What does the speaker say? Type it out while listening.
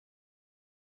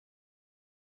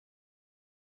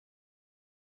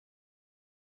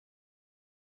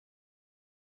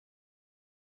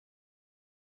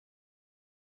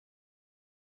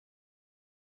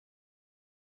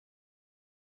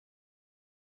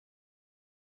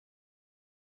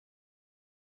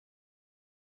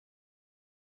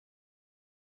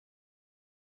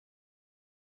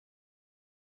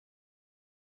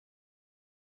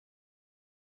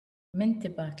من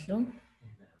تبعت له؟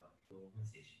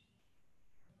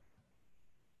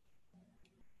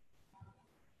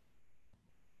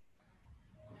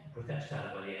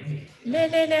 لا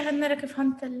لا لا هنرى كيف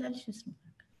هنطلع شو اسمه.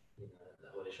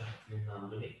 اول شرحت منها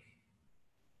عنده هيك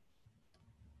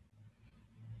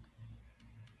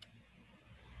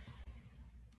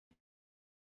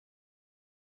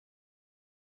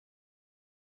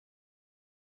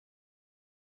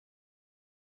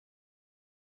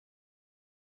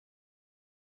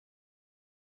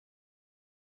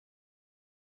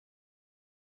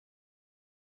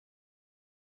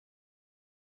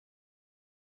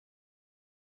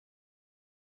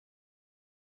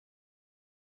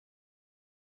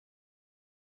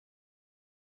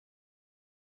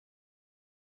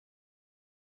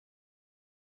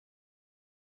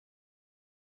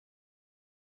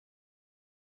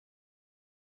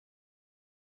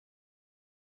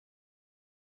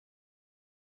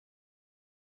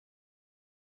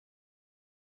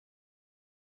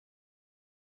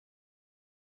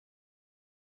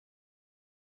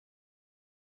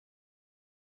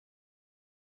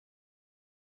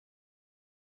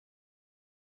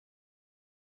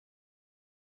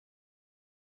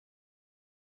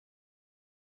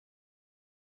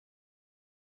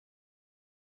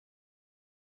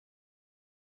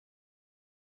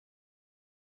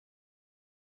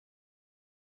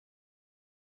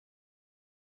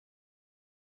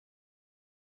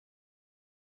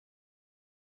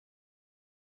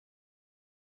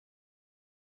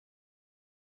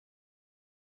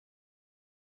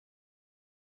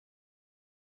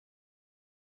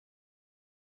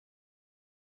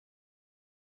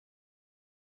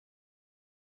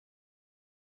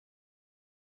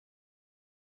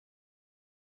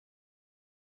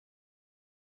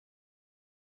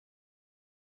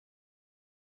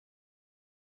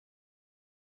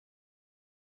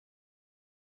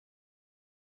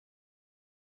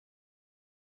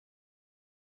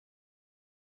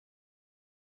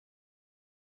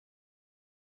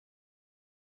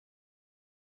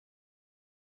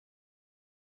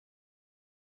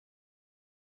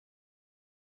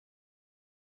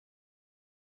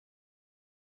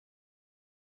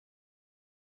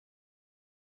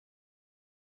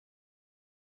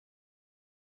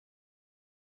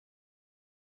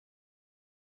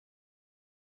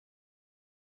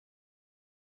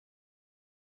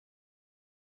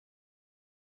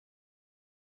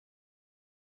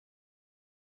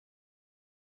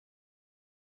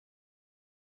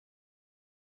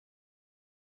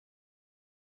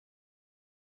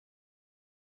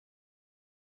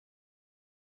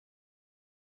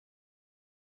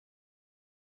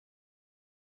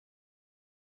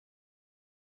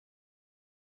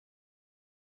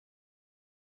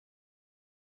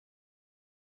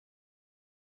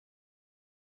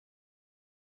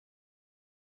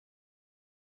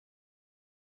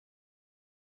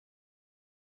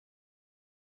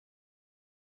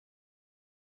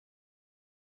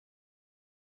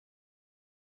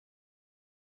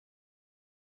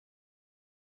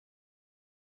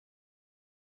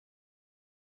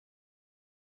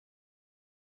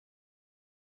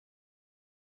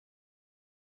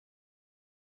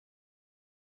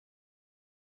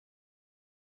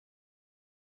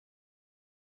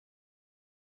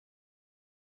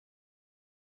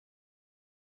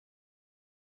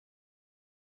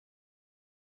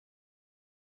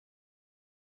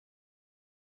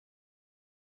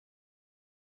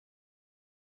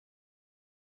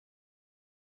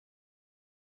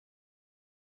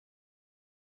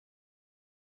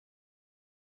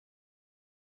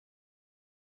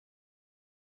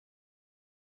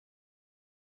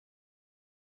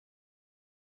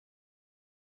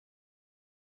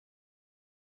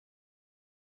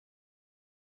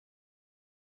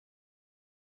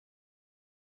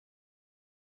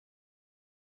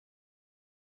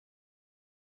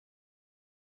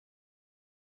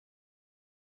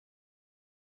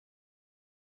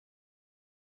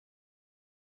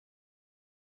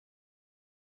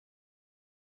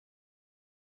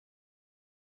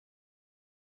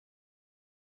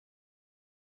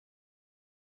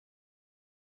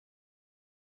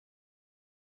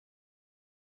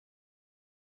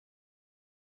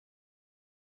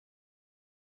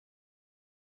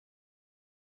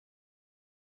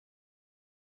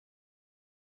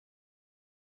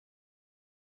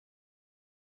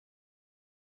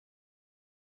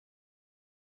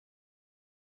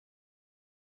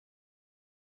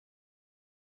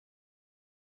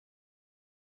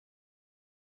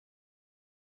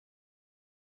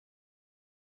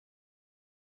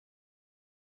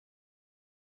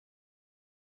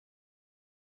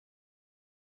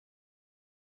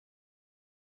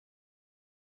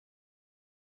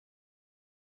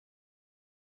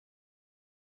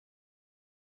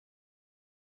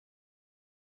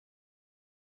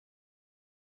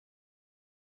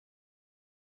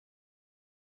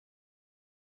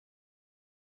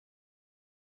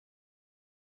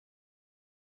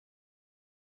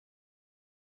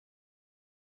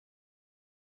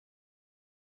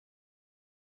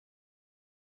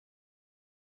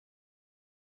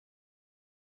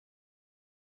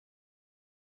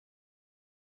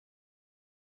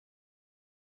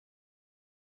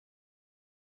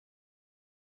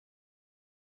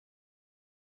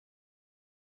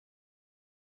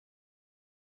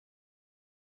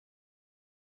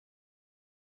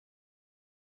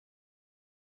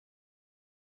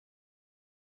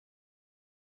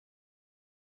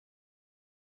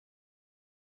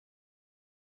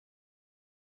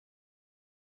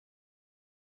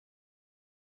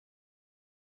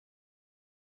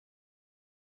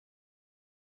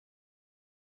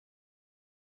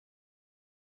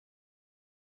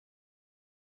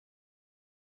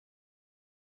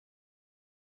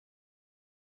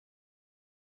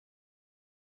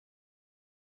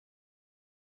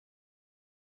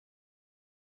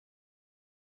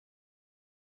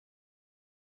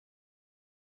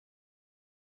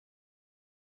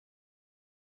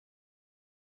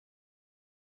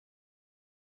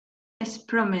As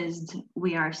promised,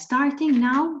 we are starting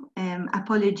now.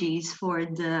 Apologies for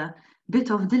the bit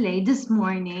of delay this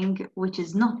morning, which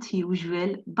is not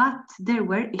usual, but there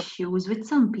were issues with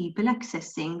some people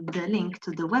accessing the link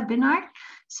to the webinar.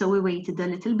 So we waited a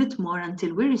little bit more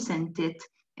until we resent it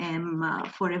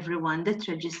for everyone that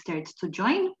registered to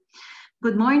join.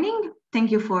 Good morning. Thank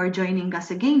you for joining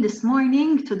us again this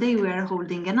morning. Today we are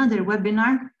holding another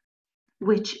webinar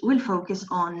which will focus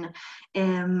on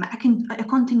a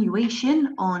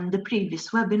continuation on the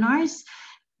previous webinars.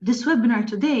 This webinar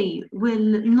today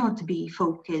will not be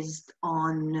focused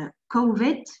on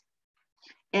COVID,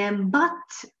 but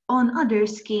on other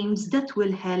schemes that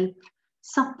will help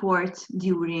support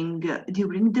during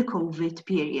the COVID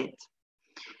period.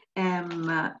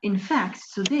 In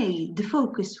fact, today the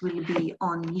focus will be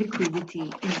on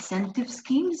liquidity incentive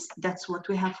schemes. That's what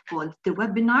we have called the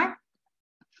webinar.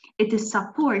 It is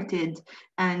supported,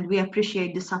 and we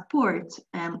appreciate the support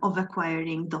of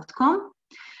acquiring.com.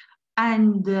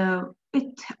 And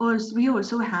we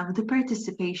also have the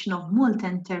participation of Malta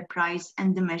Enterprise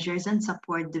and the Measures and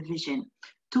Support Division,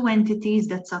 two entities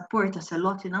that support us a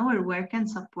lot in our work and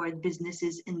support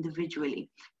businesses individually.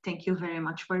 Thank you very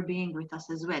much for being with us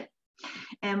as well.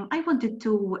 I wanted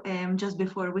to, just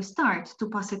before we start, to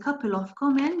pass a couple of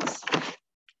comments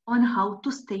on how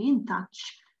to stay in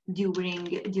touch during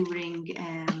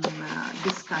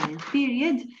this current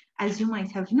period. As you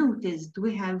might have noticed,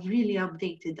 we have really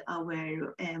updated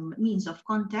our means of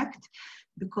contact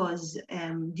because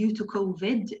due to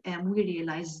COVID, we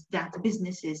realized that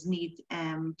businesses need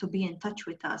to be in touch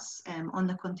with us on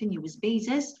a continuous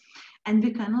basis, and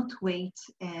we cannot wait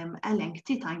a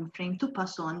lengthy time frame to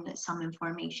pass on some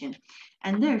information.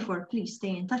 And therefore, please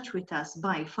stay in touch with us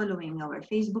by following our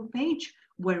Facebook page,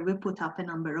 where we put up a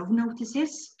number of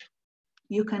notices.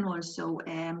 You can also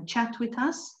chat with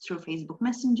us through Facebook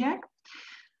Messenger.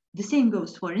 The same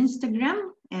goes for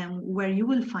Instagram, where you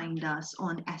will find us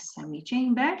on SME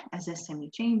Chamber, as SME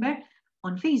Chamber.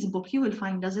 On Facebook, you will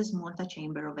find us as Malta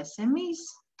Chamber of SMEs.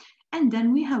 And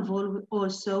then we have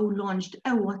also launched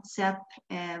a WhatsApp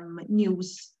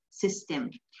news system.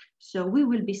 So we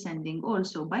will be sending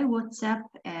also by WhatsApp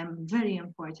very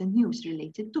important news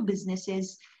related to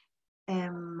businesses,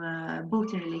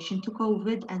 both in relation to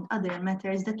COVID and other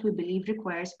matters that we believe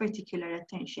requires particular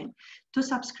attention. To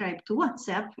subscribe to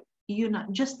WhatsApp, you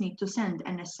just need to send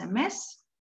an SMS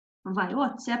via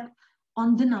WhatsApp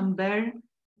on the number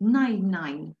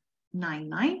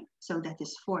 9999, so that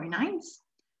is 4 9s,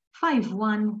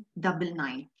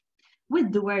 5199,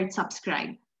 with the word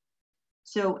subscribe.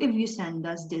 So if you send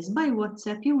us this by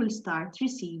WhatsApp, you will start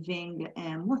receiving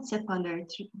WhatsApp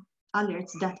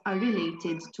alerts that are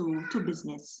related to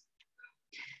business.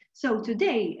 So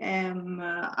today,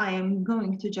 I am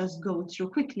going to just go through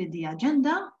quickly the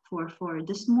agenda for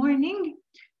this morning.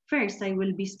 First, I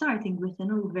will be starting with an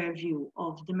overview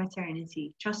of the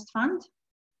Maternity Trust Fund.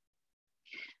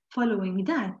 Following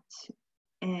that,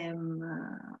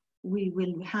 we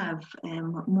will have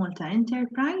Malta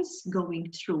Enterprise going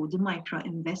through the Micro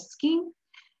Invest Scheme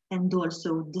and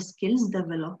also the Skills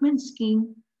Development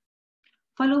Scheme.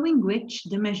 Following which,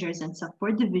 the Measures and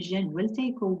Support Division will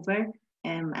take over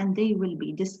and they will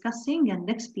be discussing and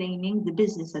explaining the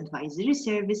business advisory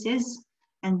services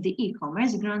and the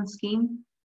e-commerce grant scheme.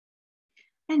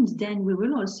 And then we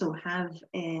will also have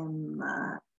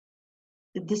the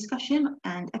discussion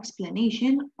and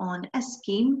explanation on a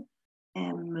scheme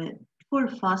for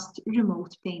fast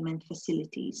remote payment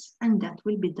facilities, and that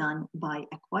will be done by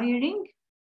Acquiring.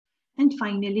 And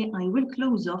finally, I will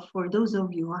close off for those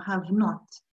of you who have not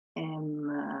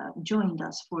joined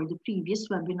us for the previous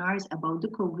webinars about the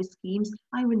COVID schemes.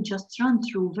 I will just run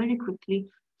through very quickly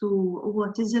to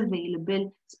what is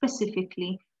available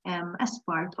specifically as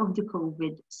part of the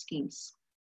COVID schemes.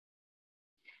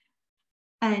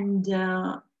 And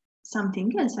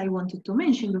something else I wanted to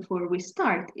mention before we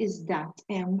start is that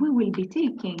we will be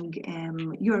taking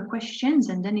your questions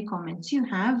and any comments you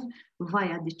have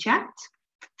via the chat.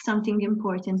 Something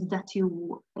important that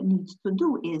you need to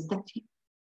do is that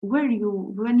when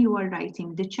you are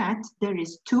writing the chat, there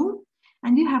is two,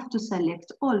 and you have to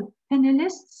select all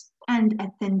panelists and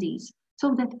attendees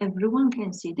so that everyone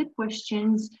can see the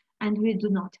questions and we do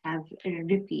not have a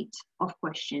repeat of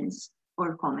questions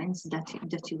or comments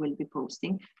that you will be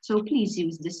posting. So please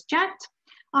use this chat.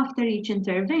 After each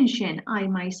intervention, I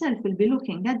myself will be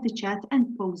looking at the chat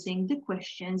and posing the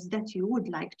questions that you would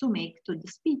like to make to the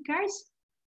speakers.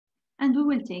 And we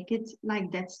will take it like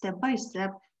that, step by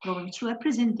step, going through a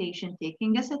presentation,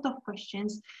 taking a set of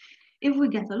questions. If we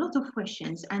get a lot of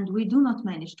questions and we do not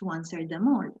manage to answer them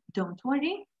all, don't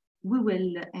worry. we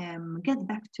will get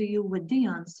back to you with the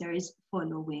answers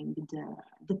following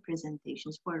the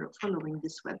presentations, following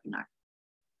this webinar.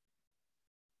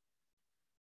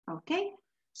 Okay,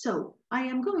 so I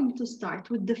am going to start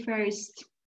with the first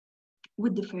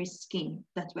scheme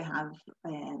that we have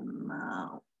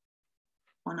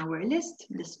on our list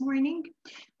this morning,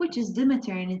 which is the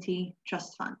Maternity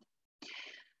Trust Fund.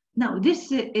 Now,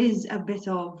 this is a bit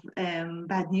of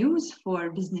bad news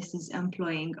for businesses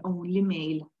employing only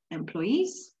male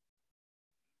employees,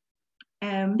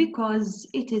 because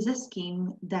it is a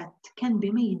scheme that can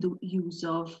be made use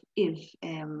of if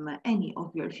any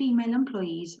of your female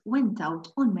employees went out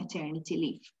on maternity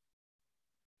leave.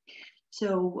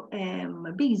 So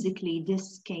basically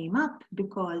this came up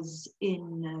because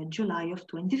in July of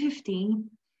 2015,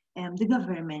 the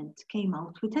government came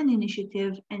out with an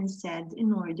initiative and said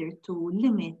in order to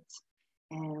limit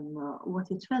what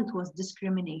it felt was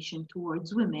discrimination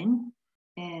towards women,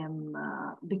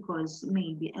 because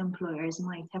maybe employers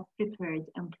might have preferred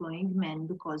employing men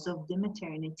because of the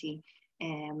maternity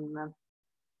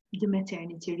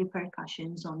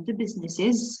repercussions on the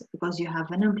businesses, because you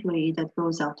have an employee that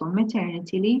goes out on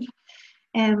maternity leave.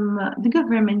 The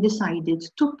government decided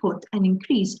to put an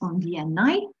increase on the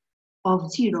NI of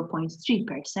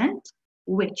 0.3%,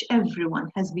 which everyone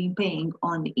has been paying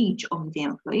on each of the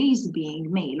employees,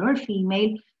 being male or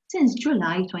female, since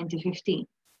July 2015.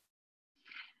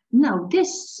 Now,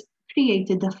 this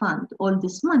created a fund. All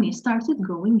this money started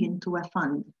going into a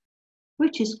fund,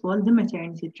 which is called the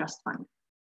Maternity Trust Fund.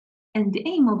 And the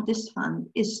aim of this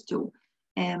fund is to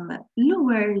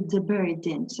lower the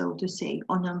burden, so to say,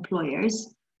 on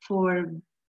employers for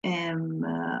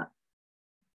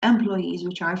employees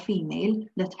which are female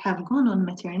that have gone on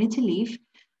maternity leave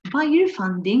by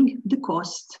refunding the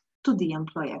cost to the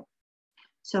employer.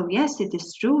 So yes, it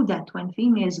is true that when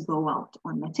females go out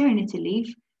on maternity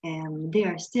leave, they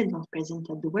are still not present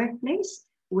at the workplace,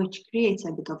 which creates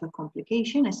a bit of a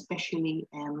complication, especially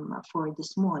for the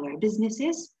smaller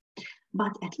businesses.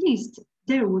 But at least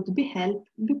there would be help,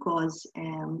 because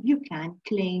you can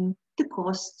claim the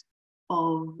cost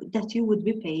of that you would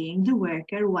be paying the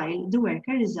worker while the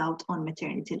worker is out on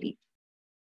maternity leave.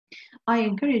 I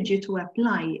encourage you to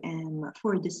apply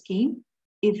for the scheme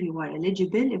if you are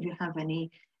eligible, if you have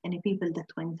any people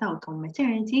that went out on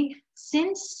maternity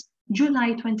since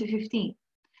July 2015.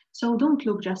 So don't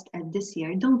look just at this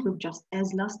year, don't look just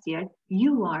as last year.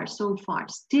 You are so far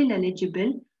still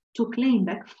eligible to claim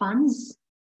back funds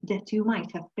that you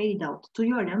might have paid out to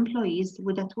your employees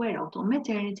that were out on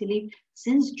maternity leave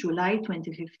since July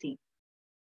 2015.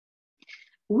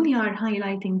 We are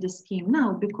highlighting the scheme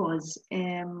now because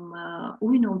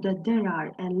we know that there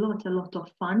are a lot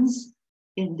of funds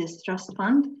in this trust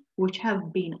fund which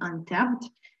have been untapped,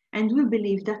 and we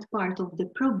believe that part of the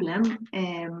problem,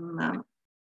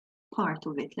 part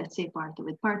of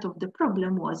the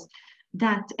problem was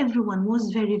that everyone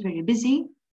was very, very busy.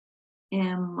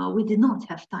 We did not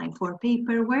have time for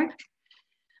paperwork,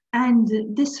 and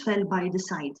this fell by the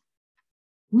side.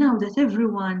 Now that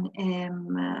everyone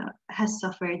has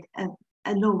suffered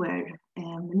a lower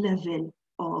level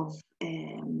of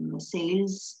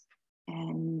sales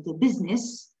and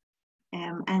business,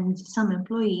 and some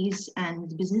employees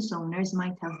and business owners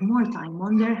might have more time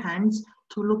on their hands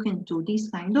to look into these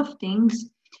kind of things,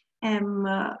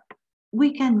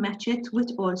 we can match it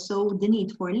with also the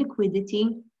need for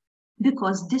liquidity,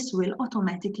 because this will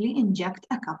automatically inject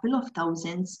a couple of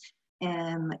thousands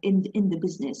in the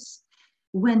business.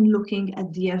 When looking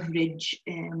at the average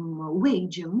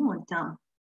wage in Malta,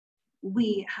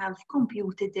 we have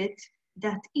computed it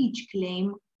that each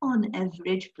claim on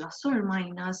average, plus or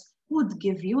minus, would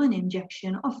give you an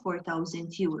injection of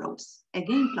 4,000 euros.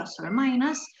 Again, plus or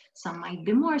minus, some might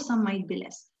be more, some might be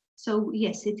less. So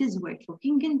yes, it is worth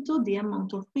looking into. The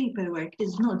amount of paperwork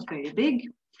is not very big.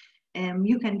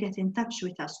 You can get in touch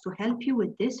with us to help you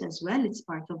with this as well. It's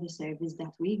part of the service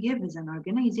that we give as an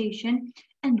organization.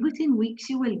 And within weeks,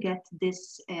 you will get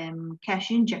this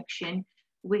cash injection,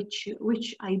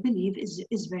 which I believe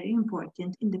is very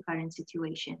important in the current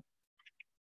situation.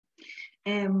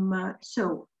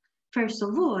 So first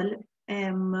of all,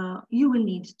 you will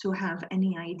need to have an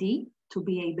EID to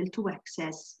be able to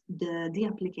access the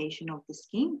application of the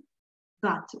scheme.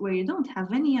 But where you don't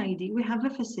have any ID, we have a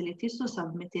facility to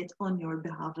submit it on your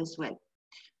behalf as well.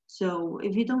 So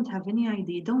if you don't have any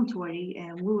ID, don't worry,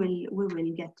 we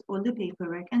will get all the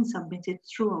paperwork and submit it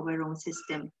through our own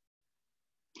system.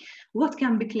 What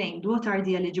can be claimed? What are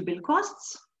the eligible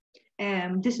costs?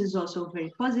 This is also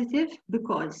very positive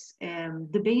because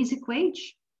the basic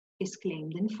wage is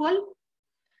claimed in full.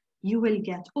 You will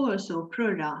get also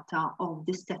pro rata of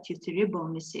the statutory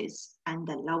bonuses and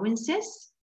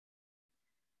allowances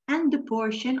and the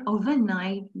portion of a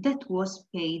NI that was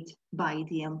paid by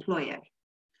the employer.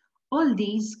 All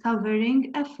these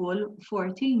covering a full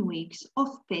 14 weeks of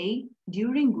pay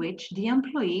during which the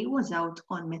employee was out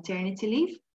on maternity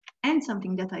leave, and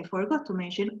something that I forgot to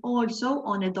mention, also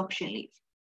on adoption leave.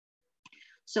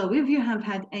 So if you have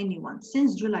had anyone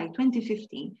since July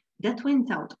 2015 that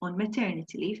went out on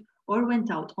maternity leave or went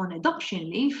out on adoption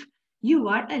leave, you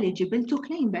are eligible to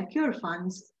claim back your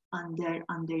funds under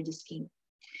the scheme.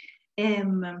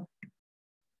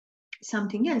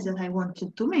 Something else that I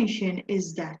wanted to mention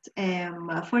is that,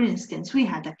 for instance, we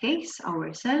had a case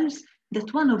ourselves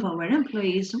that one of our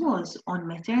employees was on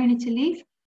maternity leave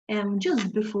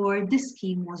just before the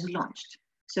scheme was launched.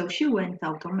 So she went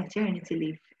out on maternity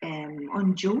leave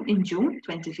in June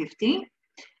 2015,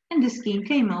 and the scheme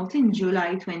came out in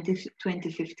July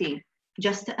 2015,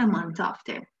 just a month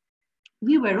after.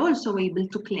 We were also able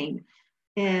to claim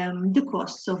the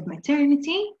costs of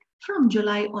maternity from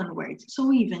July onwards,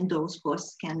 so even those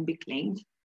costs can be claimed.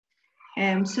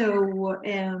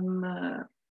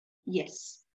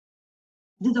 Yes,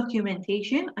 the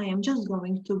documentation, I am just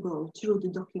going to go through the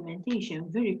documentation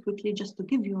very quickly just to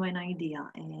give you an idea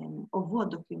of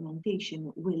what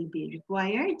documentation will be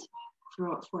required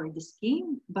for the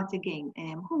scheme. But again,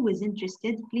 who is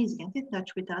interested, please get in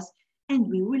touch with us and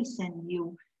we will send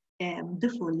you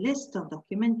the full list of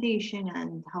documentation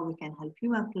and how we can help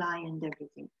you apply and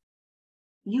everything.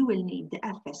 You will need the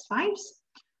FS5s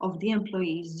of the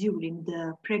employees during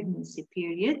the pregnancy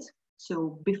period,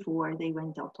 so before they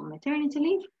went out on maternity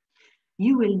leave.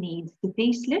 You will need the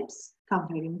pay slips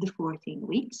covering the 14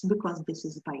 weeks because this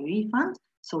is by refund.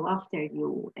 So after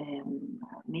you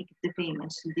make the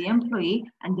payments to the employee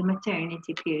and the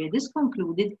maternity period is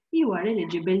concluded, you are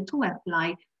eligible to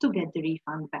apply to get the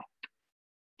refund back.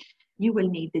 You will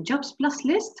need the Jobs Plus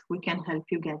list. We can help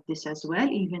you get this as well,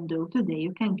 even though today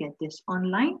you can get this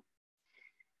online.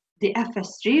 The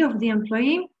FS3 of the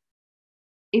employee,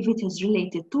 if it is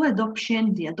related to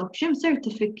adoption, the adoption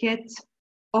certificate,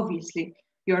 obviously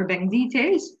your bank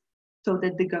details so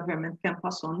that the government can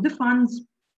pass on the funds,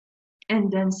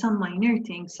 and then some minor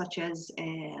things such as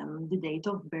the date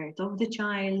of birth of the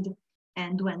child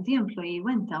and when the employee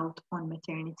went out on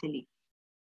maternity leave.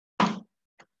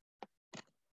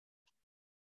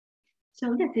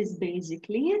 So that is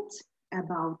basically it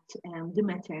about the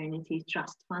maternity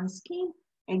trust fund scheme.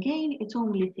 Again, it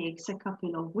only takes a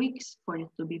couple of weeks for it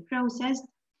to be processed.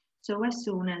 So as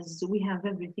soon as we have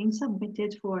everything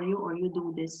submitted for you or you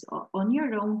do this on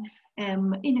your own,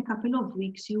 in a couple of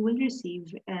weeks, you will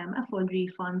receive a full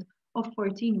refund of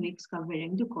 14 weeks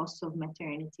covering the costs of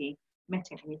maternity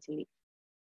leave.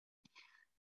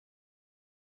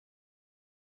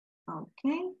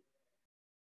 Okay.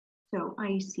 So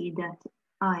I see that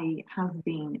I have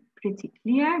been pretty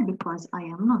clear because I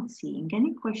am not seeing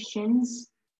any questions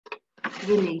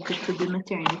related to the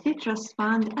maternity trust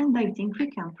fund, and I think we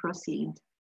can proceed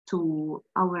to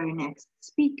our next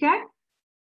speaker.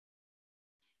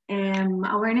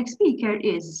 Our next speaker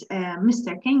is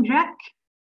Mr. Kengrak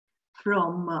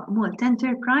from Malta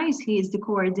Enterprise. He is the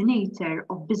coordinator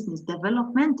of business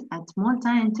development at Malta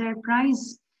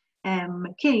Enterprise.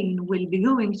 Kane will be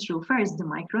going through first the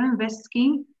micro-invest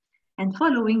scheme and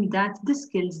following that the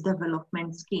skills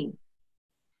development scheme.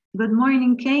 Good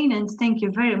morning, Kane, and thank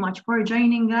you very much for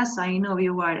joining us. I know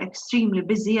you are extremely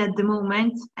busy at the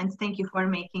moment, and thank you for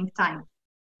making time.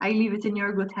 I leave it in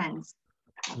your good hands.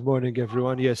 Good morning,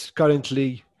 everyone. Yes,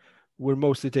 currently we're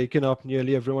mostly taking up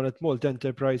nearly everyone at Malta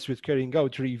Enterprise with carrying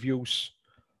out reviews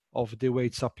of the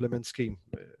wage supplement scheme.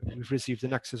 We've received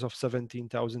in excess of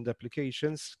 17,000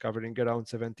 applications covering around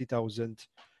 70,000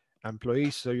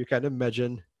 employees. So you can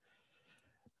imagine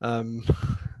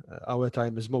our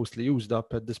time is mostly used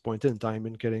up at this point in time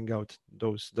in carrying out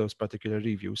those particular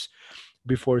reviews.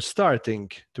 Before starting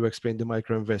to explain the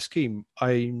micro-invest scheme,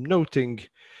 I'm noting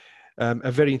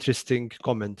a very interesting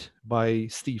comment by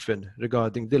Stephen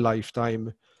regarding the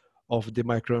lifetime of the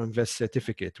micro-invest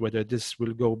certificate, whether this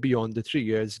will go beyond the 3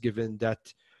 years, given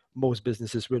that most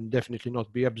businesses will definitely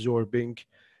not be absorbing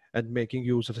and making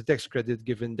use of the tax credit,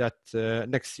 given that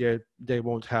next year they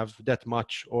won't have that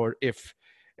much or if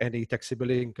any taxable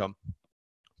income.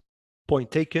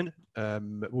 Point taken.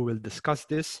 We will discuss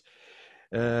this.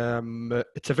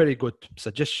 It's a very good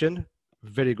suggestion.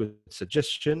 Very good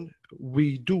suggestion.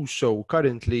 We do so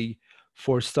currently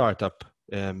for startup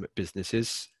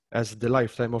businesses, as the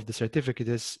lifetime of the certificate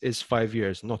is 5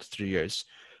 years, not 3 years.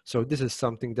 So this is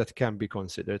something that can be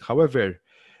considered. However,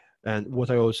 And what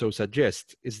I also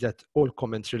suggest is that all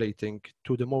comments relating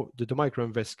to the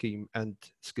microinvest scheme and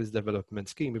skills development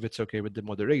scheme, if it's okay with the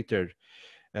moderator,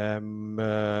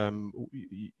 kindly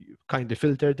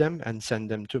filter them and send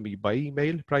them to me by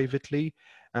email privately,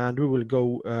 and we will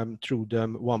go through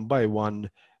them one by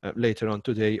one later on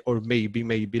today, or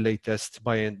maybe latest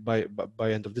by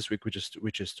end of this week,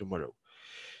 which is tomorrow.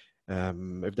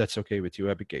 If that's okay with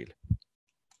you, Abigail.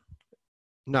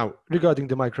 Now, regarding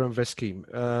the microinvest scheme,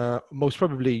 most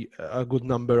probably a good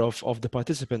number of the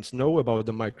participants know about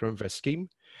the microinvest scheme.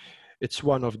 It's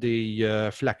one of the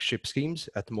flagship schemes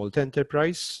at Malt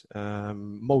Enterprise.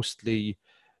 Mostly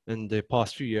in the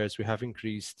past few years, we have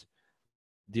increased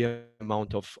the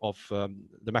amount of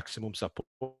the maximum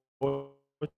support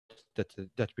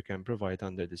that we can provide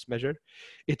under this measure.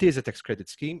 It is a tax credit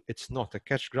scheme. It's not a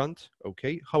cash grant,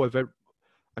 okay? However,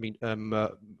 I mean,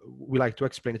 we like to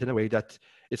explain it in a way that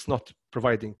it's not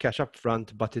providing cash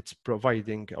upfront, but it's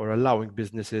providing or allowing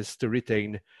businesses to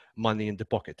retain money in the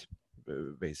pocket,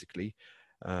 basically,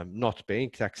 not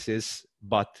paying taxes,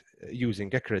 but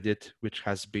using a credit which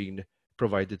has been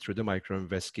provided through the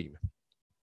microinvest scheme.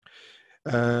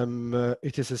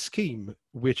 It is a scheme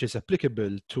which is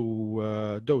applicable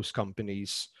to those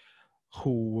companies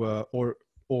who, or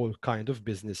all kind of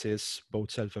businesses, both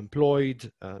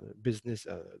self-employed, business,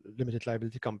 limited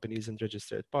liability companies and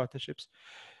registered partnerships,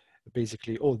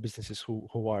 basically all businesses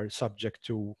who are subject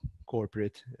to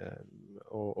corporate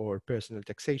or personal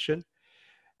taxation,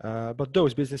 but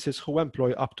those businesses who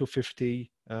employ up to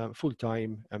 50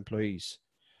 full-time employees.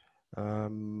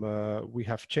 We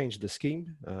have changed the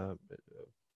scheme.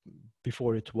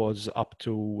 Before it was up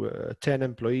to 10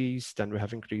 employees, then we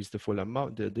have increased the full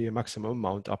amount, the maximum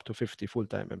amount up to 50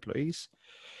 full-time employees.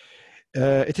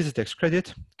 It is a tax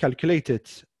credit calculated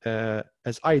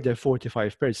as either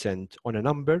 45% on a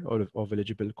number of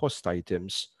eligible cost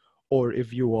items, or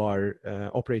if you are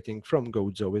operating from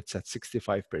Gozo, it's at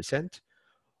 65%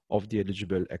 of the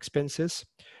eligible expenses.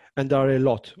 And there are a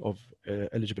lot of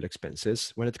eligible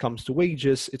expenses. When it comes to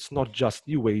wages, it's not just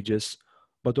new wages,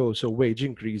 but also wage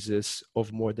increases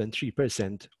of more than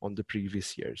 3% on the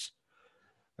previous years.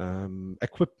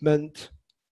 Equipment,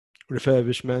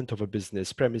 refurbishment of a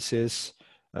business premises,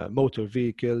 motor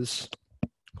vehicles,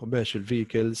 commercial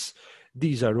vehicles,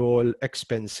 these are all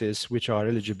expenses which are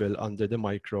eligible under the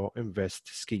micro-invest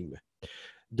scheme.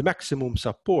 The maximum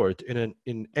support in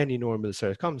any normal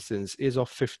circumstance is of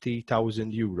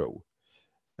 €50,000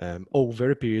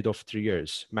 over a period of 3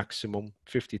 years, maximum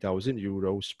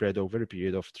 €50,000 spread over a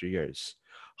period of 3 years.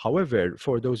 However,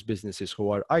 for those businesses who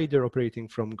are either operating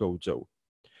from Gozo,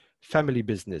 family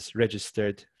business,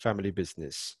 registered family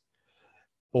business,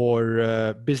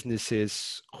 or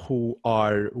businesses who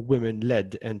are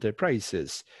women-led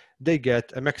enterprises, they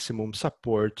get a maximum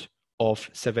support of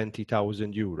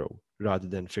 €70,000 rather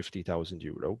than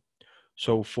 €50,000.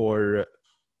 So for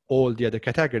all the other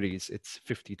categories, it's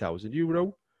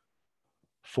 €50,000.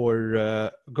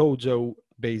 For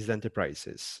Gozo-based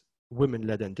enterprises,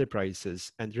 women-led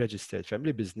enterprises, and registered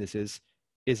family businesses,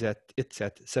 it's at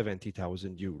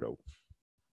 €70,000.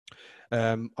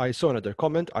 I saw another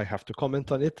comment. I have to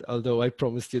comment on it, although I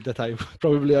promised you that I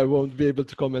won't be able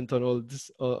to comment on all this,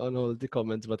 on all the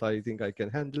comments, but I think I can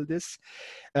handle this.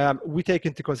 We take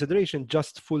into consideration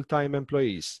just full-time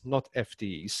employees, not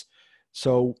FTEs.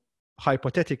 So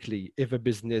hypothetically, if a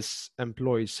business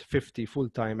employs 50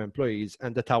 full-time employees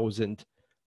and 1,000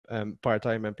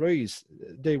 part-time employees,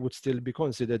 they would still be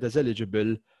considered as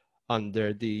eligible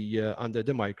under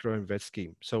the micro-invest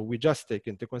scheme. So we just take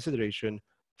into consideration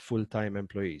full-time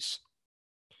employees.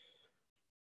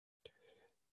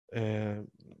 All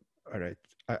right.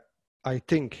 I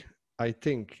think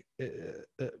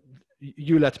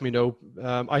you let me know.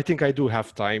 I think I do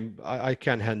have time. I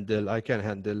can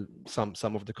handle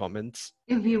some of the comments.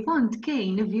 If you want,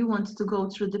 Kane, if you want to go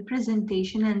through the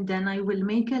presentation, and then I will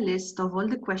make a list of all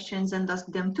the questions and ask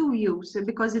them to you, so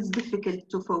because it's difficult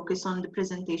to focus on the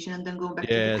presentation and then go back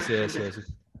to the questions. Yes.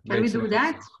 Shall we do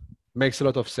that? Makes a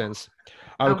lot of sense.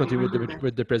 I will continue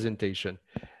with the presentation.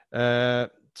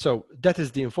 So that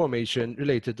is the information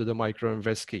related to the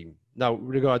micro-invest scheme. Now,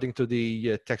 regarding to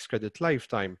the tax credit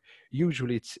lifetime,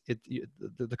 usually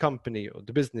the company or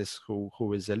the business who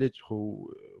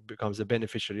becomes a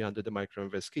beneficiary under the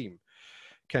micro-invest scheme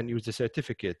can use the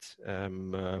certificate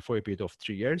for a period of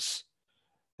 3 years.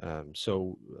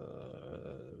 So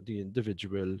the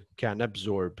individual can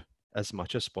absorb as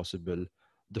much as possible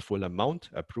the full amount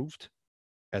approved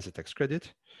as a tax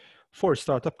credit. For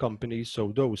startup companies,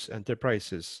 so those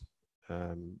enterprises,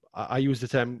 I use the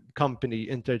term company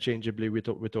interchangeably with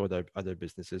other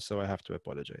businesses, so I have to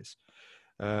apologize.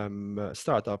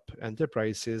 startup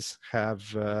enterprises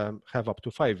have up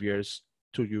to 5 years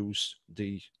to use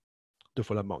the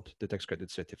full amount, the tax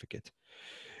credit certificate.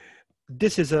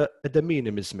 This is a de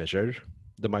minimis measure,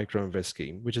 the microinvest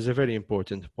scheme, which is a very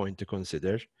important point to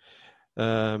consider.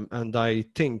 And I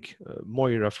think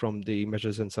Moira from the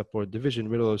Measures and Support Division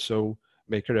will also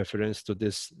make a reference to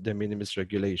this de minimis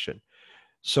regulation.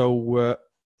 So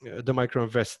the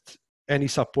microinvest, any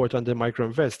support on the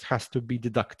microinvest has to be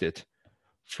deducted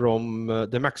from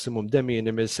the maximum de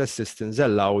minimis assistance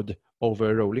allowed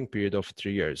over a rolling period of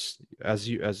 3 years.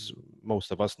 As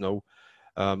most of us know,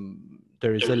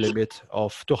 there is a limit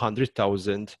of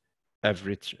 200,000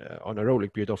 average on a rolling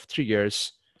period of 3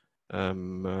 years.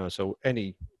 So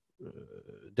any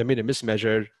de minimis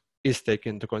measure is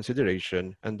taken into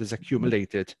consideration and is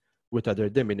accumulated with other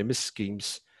de minimis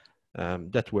schemes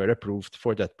that were approved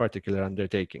for that particular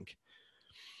undertaking.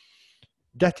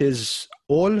 That is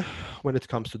all when it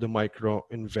comes to the micro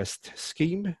invest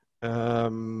scheme. A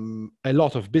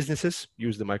lot of businesses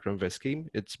use the micro invest scheme.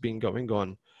 It's been going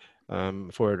on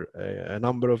for a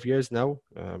number of years now.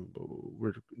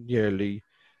 We're nearly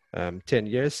 10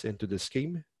 years into the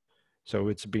scheme, so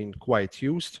it's been quite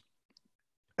used.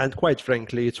 And quite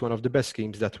frankly, it's one of the best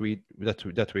schemes that we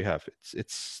have.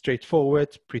 It's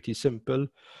straightforward, pretty simple,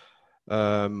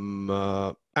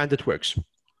 and it works.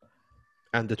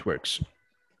 And it works.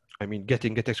 I mean,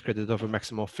 getting a tax credit of a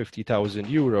maximum of 50,000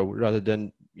 euro rather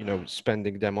than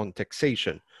spending them on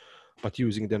taxation, but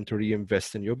using them to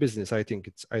reinvest in your business, I think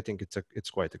it's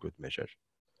quite a good measure.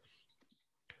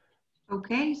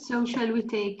 Okay, so shall we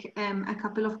take a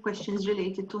couple of questions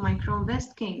related to microinvest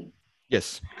scheme?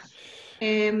 Yes.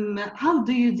 How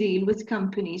do you deal with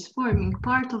companies forming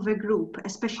part of a group,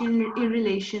 especially in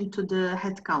relation to the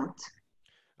headcount?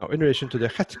 Now, in relation to the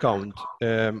headcount,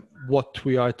 what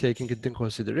we are taking into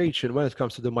consideration when it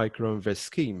comes to the microinvest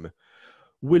scheme,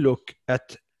 we look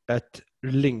at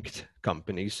linked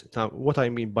companies. Now, what I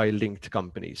mean by linked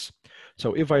companies.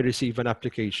 So if I receive an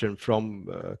application from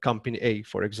company A,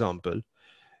 for example,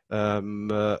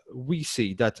 we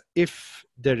see that if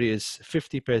there is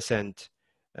 50%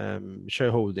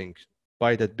 shareholding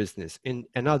by that business in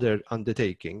another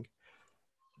undertaking,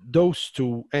 those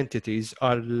two entities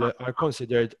are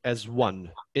considered as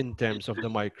one in terms of the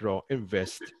micro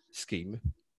invest scheme.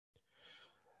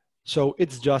 So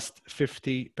it's just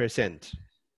 50%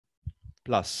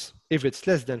 plus. If it's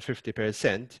less than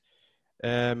 50%,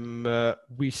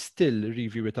 we still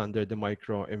review it under the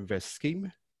micro invest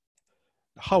scheme.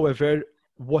 However,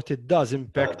 what it does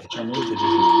impact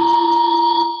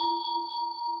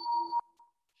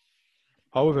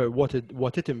what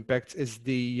it impacts is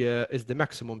the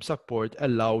maximum support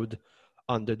allowed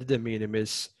under the de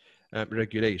minimis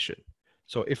regulation.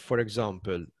 So if, for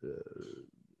example,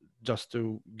 just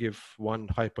to give one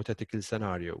hypothetical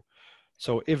scenario,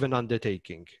 so if an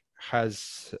undertaking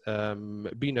has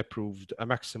been approved a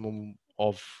maximum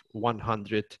of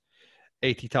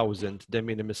 180,000 de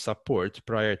minimis support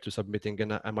prior to submitting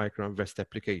a microinvest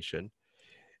application,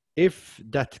 if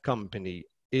that company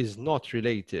is not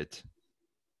related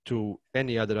to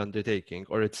any other undertaking,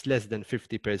 or it's less than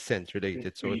 50%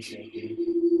 related, so it's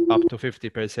up to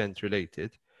 50%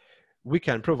 related, we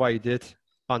can provide it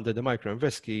under the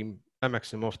microinvest scheme a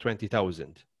maximum of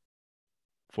 20,000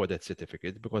 for that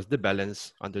certificate, because the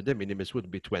balance under the minimis would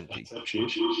be 20.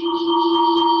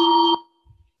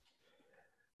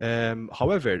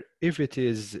 However, if it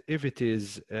is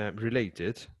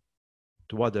related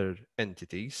to other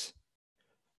entities,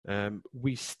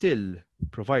 we still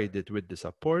provide it with the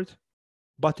support,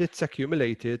 but it's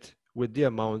accumulated with the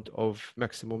amount of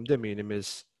maximum de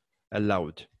minimis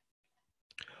allowed.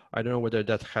 I don't know whether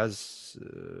that has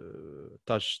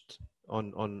touched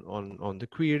on the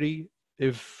query.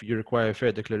 If you require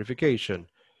further clarification,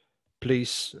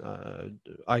 please,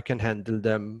 I can handle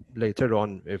them later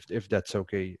on if that's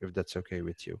okay. If that's okay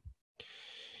with you.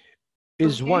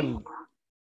 Is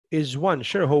one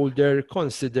shareholder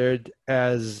considered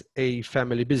as a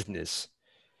family business?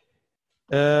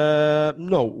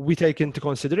 No, we take into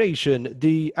consideration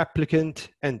the applicant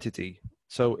entity.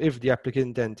 So if the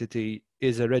applicant entity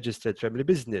is a registered family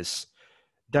business,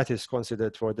 that is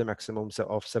considered for the maximum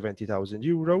of 70,000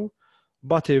 euro.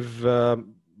 But if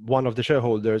one of the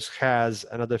shareholders has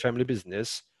another family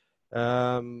business,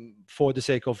 for the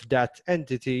sake of that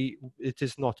entity, it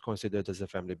is not considered as a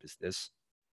family business.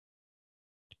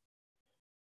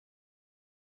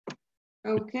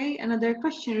 Okay, another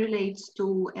question relates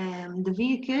to the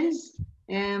vehicles.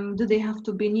 Do they have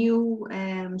to be new,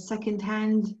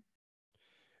 second-hand?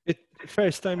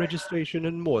 First time registration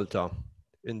in Malta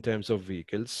in terms of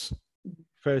vehicles.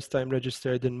 First time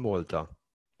registered in Malta.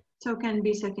 So can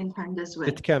be second-hand as well.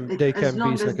 It can, they as can long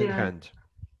be as they are- second-hand.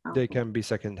 They can be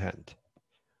second-hand.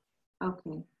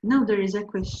 Okay. Now there is a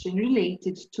question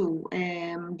related to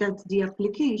that the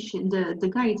application,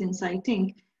 the guidance, I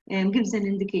think, gives an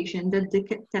indication that the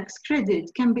tax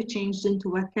credit can be changed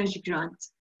into a cash grant.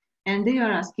 And they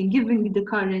are asking, given the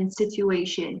current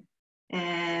situation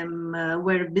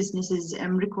where businesses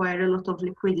require a lot of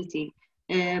liquidity,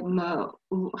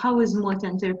 how is Malta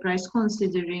Enterprise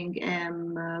considering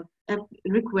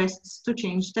requests to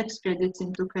change tax credits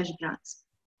into cash grants?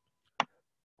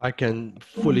 I can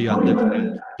fully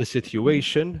understand the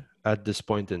situation at this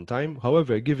point in time.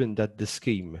 However, given that the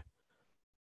scheme,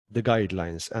 the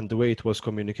guidelines, and the way it was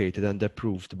communicated and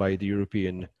approved by the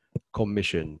European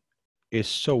Commission is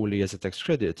solely as a tax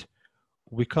credit,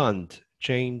 we can't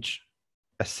change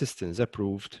assistance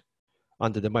approved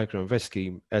under the microinvest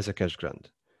scheme as a cash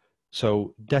grant.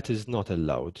 So that is not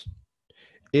allowed.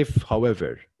 If,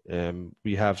 however,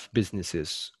 we have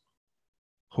businesses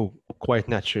who quite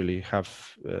naturally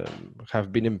have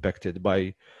been impacted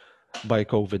by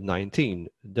COVID-19,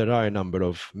 there are a number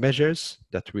of measures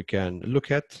that we can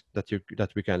look at,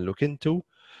 that we can look into,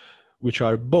 which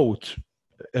are both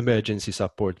emergency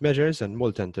support measures, and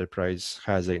Malta Enterprise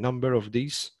has a number of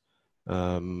these.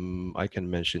 I can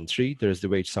mention three. There's the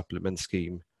wage supplement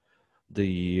scheme,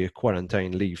 the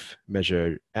quarantine leave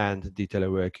measure, and the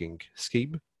teleworking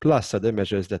scheme, plus other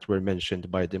measures that were mentioned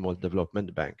by the Malta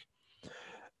Development Bank,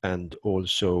 and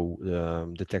also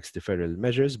the tax deferral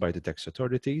measures by the tax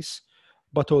authorities,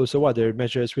 but also other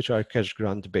measures which are cash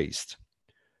grant based.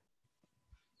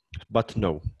 But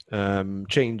no,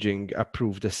 changing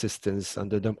approved assistance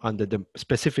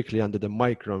specifically under the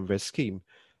microinvest scheme,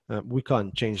 we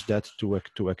can't change that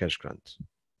to a cash grant.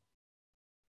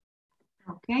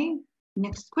 Okay.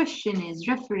 Next question is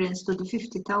reference to the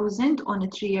 50,000 on a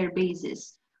 3-year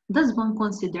basis. Does one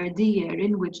consider the year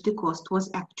in which the cost was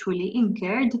actually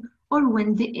incurred or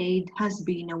when the aid has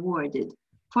been awarded?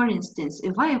 For instance,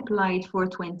 if I applied for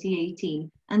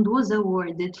 2018 and was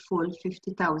awarded full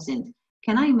 50,000,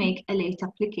 can I make a late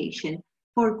application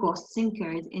for costs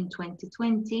incurred in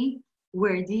 2020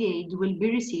 where the aid will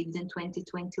be received in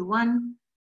 2021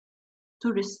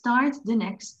 to restart the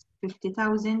next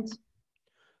 50,000?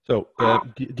 So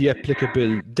the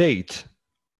applicable date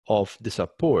of the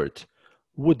support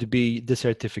would be the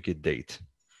certificate date,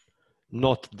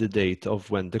 not the date of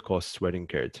when the costs were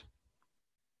incurred.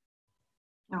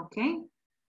 Okay.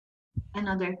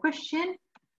 Another question.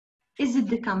 Is it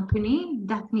the company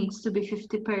that needs to be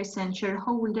 50%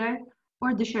 shareholder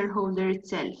or the shareholder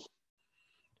itself?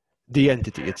 The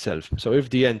entity itself. So if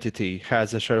the entity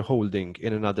has a shareholding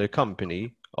in another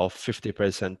company of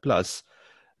 50% plus,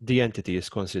 the entity is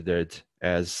considered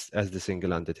as the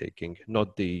single undertaking,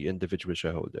 not the individual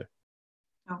shareholder.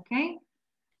 Okay.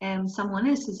 Someone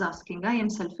else is asking, I am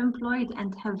self-employed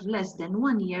and have less than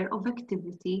 1 year of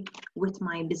activity with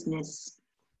my business.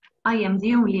 I am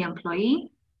the only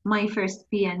employee. My first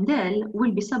P&L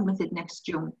will be submitted next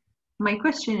June. My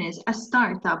question is, a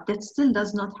startup that still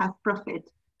does not have profit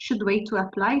should wait to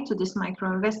apply to this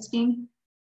microinvest scheme?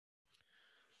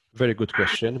 Very good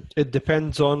question. It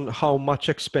depends on how much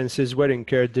expenses were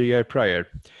incurred the year prior.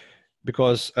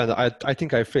 Because, and I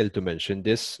think I failed to mention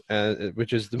this,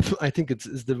 which is, I think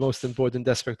it's the most important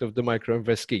aspect of the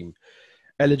microinvest scheme.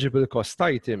 Eligible cost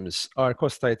items are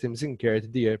cost items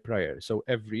incurred the year prior. So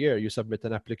every year you submit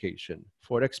an application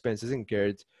for expenses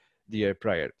incurred the year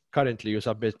prior. Currently, you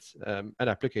submit an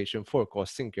application for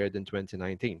costs incurred in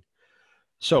 2019.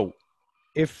 So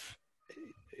if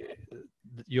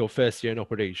your first year in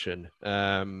operation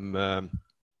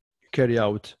carry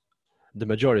out the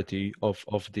majority of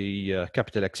the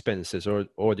capital expenses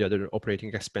or the other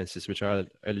operating expenses which are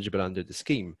eligible under the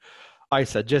scheme, I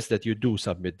suggest that you do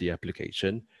submit the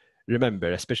application.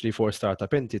 Remember, especially for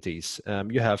startup entities,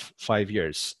 you have 5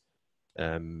 years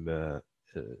to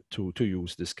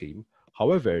use the scheme.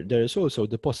 However, there is also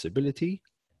the possibility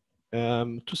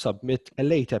to submit a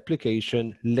late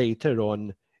application later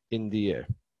on in the year.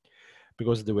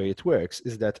 Because the way it works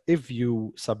is that if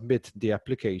you submit the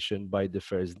application by the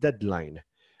first deadline,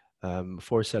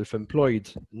 for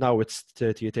self-employed, now it's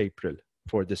 30th April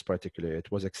for this particular year, it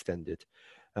was extended.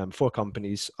 For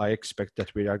companies, I expect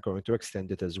that we are going to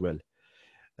extend it as well.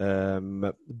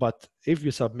 But if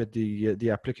you submit the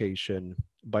application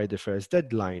by the first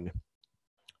deadline,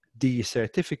 the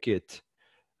certificate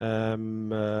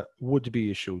would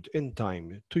be issued in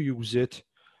time to use it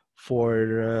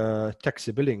for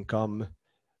taxable income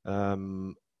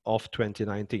of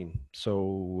 2019.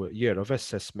 So year of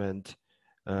assessment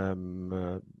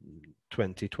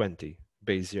 2020,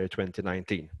 base year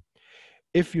 2019.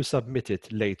 If you submit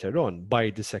it later on by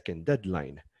the second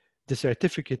deadline, the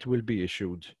certificate will be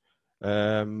issued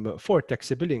for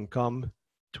taxable income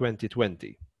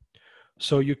 2020.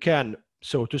 So you can,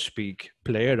 so to speak,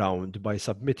 play around by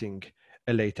submitting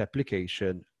a late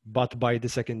application, but by the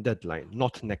second deadline,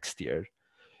 not next year,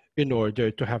 in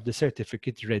order to have the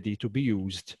certificate ready to be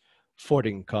used for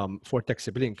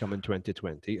taxable income in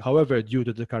 2020. However, due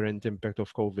to the current impact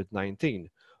of COVID-19,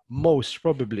 most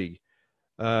probably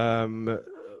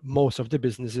most of the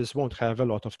businesses won't have a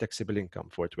lot of taxable income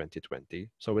for 2020.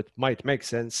 So it might make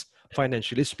sense,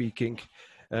 financially speaking,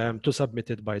 to submit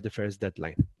it by the first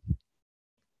deadline.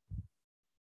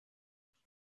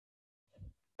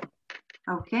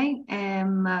 Okay,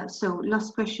 so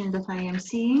last question that I am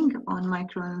seeing on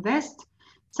MicroInvest.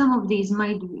 Some of these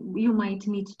you might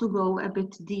need to go a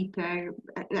bit deeper,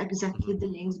 exactly the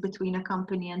links between a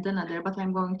company and another, but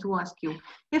I'm going to ask you,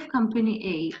 if company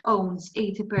A owns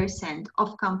 80%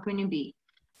 of company B,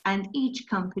 and each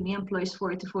company employs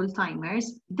 40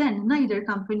 full-timers, then neither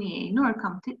company A nor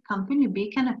company B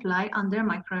can apply under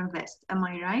MicroInvest. Am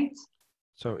I right?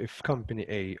 So if company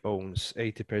A owns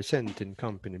 80% in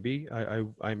company B,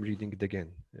 I'm reading it again,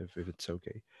 if it's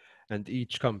okay, and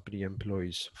each company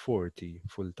employs 40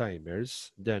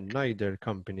 full-timers, then neither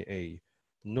company A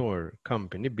nor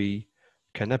company B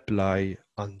can apply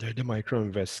under the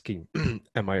MicroInvest scheme.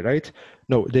 Am I right?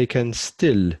 No, they can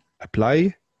still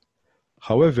apply.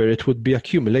 However, it would be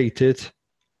accumulated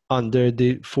under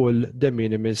the full de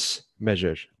minimis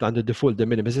measure, under the full de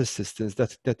minimis assistance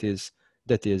that is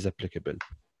applicable.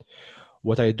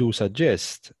 What I do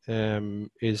suggest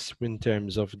is, in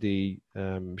terms of the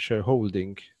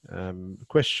shareholding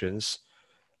questions,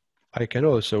 I can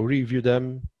also review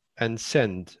them and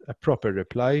send a proper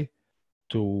reply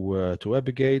to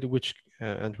Abigail, which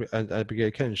and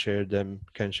Abigail can share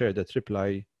that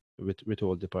reply with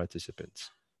all the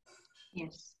participants.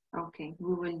 Yes. Okay,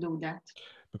 we will do that.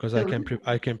 Because So,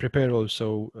 I can prepare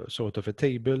also sort of a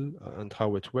table and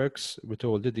how it works with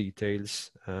all the details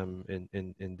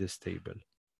in this table.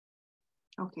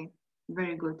 okay,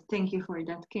 very good. Thank you for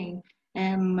that, Kane.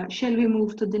 Shall we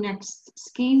move to the next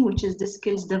scheme, which is the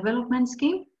skills development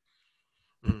scheme?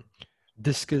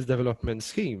 This skills development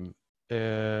scheme,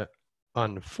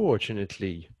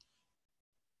 unfortunately,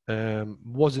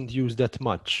 wasn't used that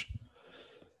much.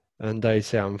 And I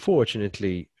say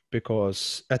unfortunately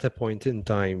because at a point in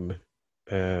time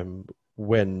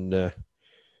when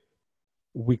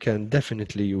we can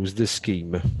definitely use this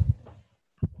scheme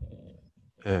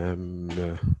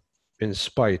in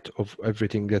spite of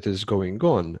everything that is going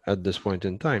on at this point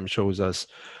in time, shows us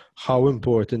how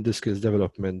important the skills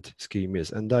development scheme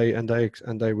is, and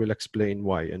I will explain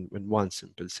why in one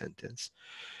simple sentence.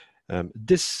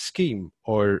 This scheme,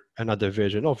 or another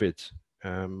version of it,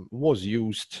 was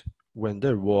used when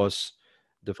there was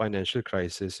the financial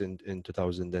crisis in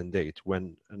 2008,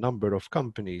 when a number of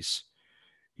companies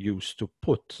used to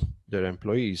put their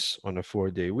employees on a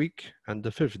 4-day week, and the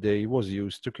 5th day was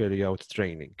used to carry out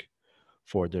training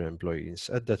for their employees.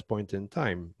 At that point in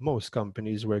time, most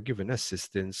companies were given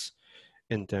assistance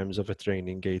in terms of a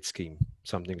training aid scheme,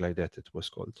 something like that it was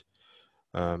called.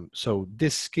 So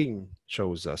this scheme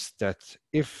shows us that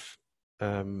if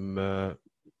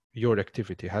your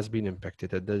activity has been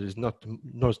impacted and there is not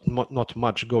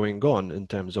much going on in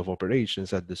terms of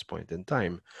operations at this point in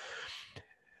time,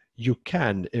 you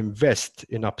can invest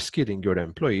in upskilling your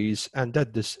employees and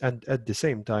at the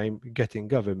same time getting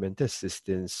government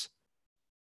assistance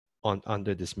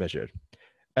under this measure.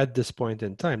 At this point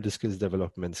in time, the skills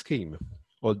development scheme,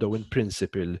 although in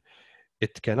principle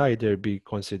it can either be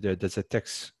considered as a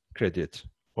tax credit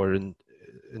or in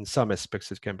some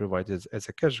aspects it can provide as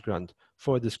a cash grant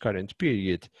for this current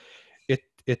period,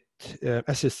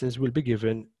 assistance will be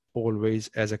given always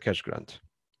as a cash grant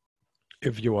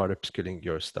if you are upskilling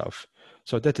your staff.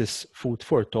 So that is food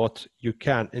for thought. You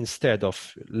can, instead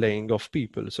of laying off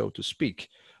people, so to speak,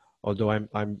 although I'm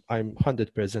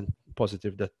 100%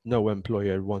 positive that no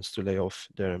employer wants to lay off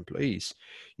their employees,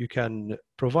 you can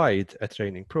provide a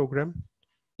training program,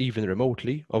 even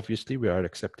remotely. Obviously, we are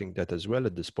accepting that as well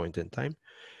at this point in time.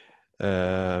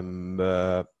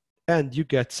 And you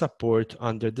get support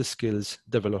under the skills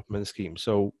development scheme.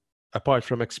 So apart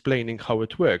from explaining how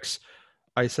it works,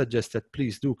 I suggest that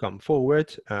please do come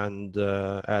forward and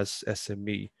as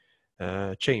SME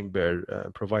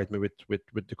chamber, provide me with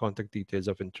the contact details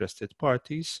of interested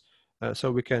parties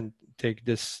so we can take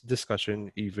this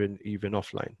discussion even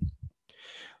offline.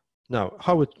 Now,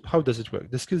 how does it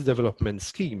work? The skills development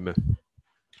scheme,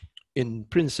 in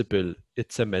principle,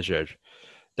 it's a measure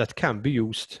that can be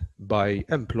used by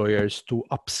employers to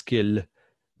upskill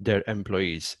their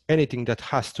employees. Anything that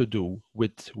has to do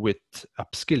with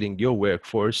upskilling your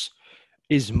workforce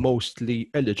is mostly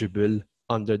eligible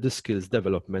under the skills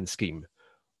development scheme.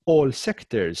 All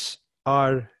sectors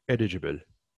are eligible.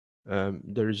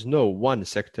 There is no one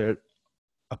sector,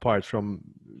 apart from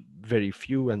very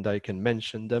few, and I can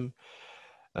mention them,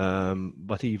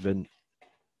 but even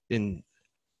in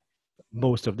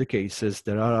most of the cases,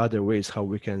 there are other ways how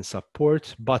we can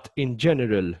support, but in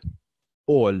general,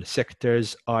 all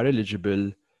sectors are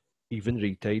eligible, even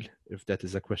retail, if that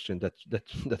is a question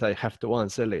that I have to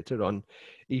answer later on.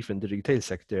 Even the retail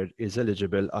sector is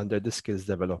eligible under the skills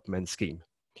development scheme.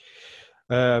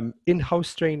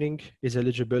 In-house training is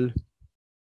eligible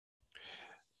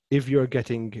if you're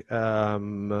getting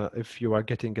if you are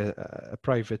getting a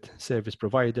private service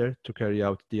provider to carry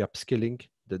out the upskilling,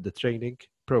 the training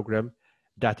program,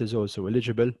 that is also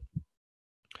eligible.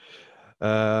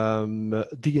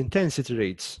 The intensity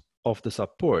rates of the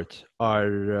support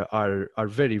are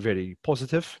very, very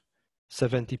positive.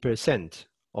 70%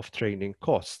 of training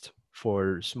cost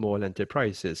for small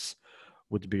enterprises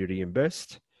would be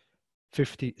reimbursed,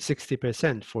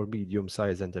 60% for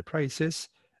medium-sized enterprises,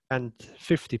 and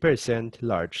 50%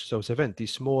 large. So 70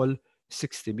 small,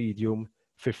 60 medium,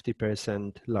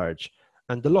 50% large.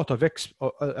 And a lot of the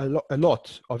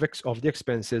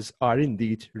expenses are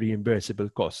indeed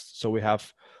reimbursable costs. So we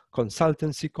have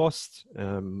consultancy costs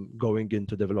going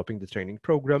into developing the training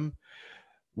program,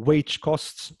 wage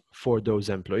costs for those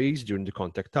employees during the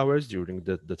contact hours, during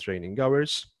the training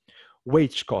hours,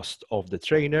 wage cost of the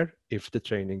trainer if the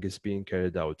training is being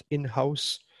carried out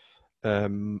in-house,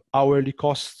 hourly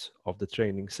cost of the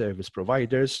training service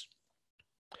providers.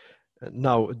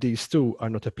 Now, these two are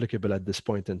not applicable at this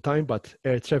point in time, but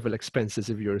air travel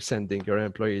expenses if you're sending your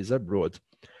employees abroad,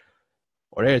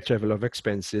 or air travel of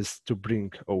expenses to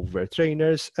bring over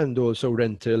trainers, and also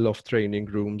rental of training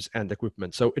rooms and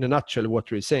equipment. So in a nutshell,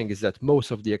 what we're saying is that most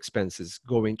of the expenses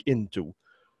going into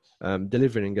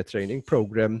delivering a training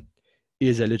program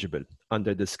is eligible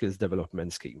under the skills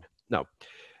development scheme. Now,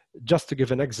 just to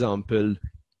give an example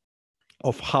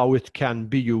of how it can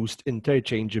be used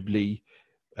interchangeably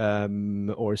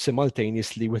or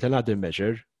simultaneously with another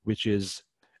measure, which is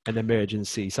an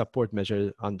emergency support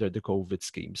measure under the COVID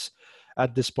schemes.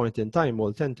 At this point in time,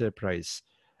 Malt Enterprise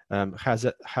has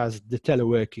the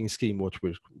teleworking scheme.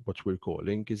 What we're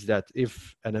calling is that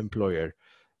if an employer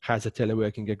has a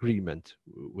teleworking agreement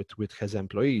with his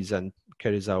employees and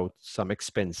carries out some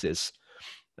expenses,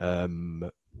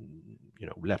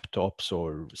 laptops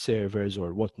or servers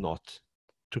or whatnot,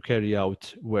 to carry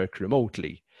out work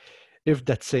remotely, if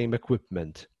that same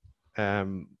equipment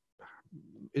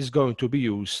is going to be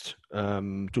used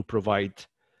to provide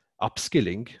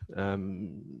upskilling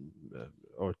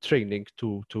or training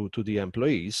to the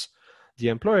employees, the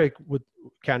employer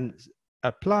can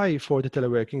apply for the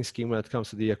teleworking scheme when it comes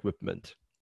to the equipment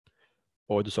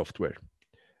or the software,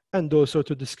 and also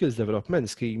to the skills development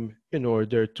scheme in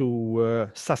order to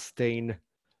sustain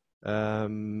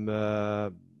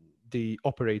the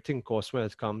operating costs when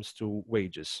it comes to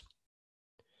wages.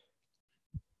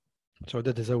 So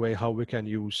that is a way how we can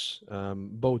use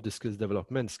both the skills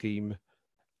development scheme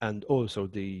and also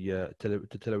the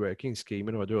teleworking scheme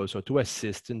in order also to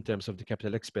assist in terms of the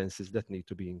capital expenses that need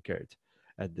to be incurred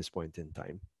at this point in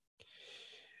time.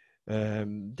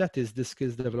 That is the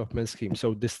skills development scheme.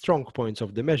 So the strong points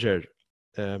of the measure,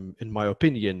 in my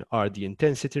opinion, are the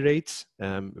intensity rates,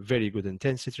 very good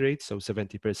intensity rates. So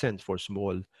 70% for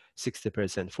small,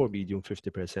 60% for medium,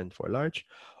 50% for large.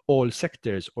 All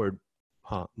sectors, or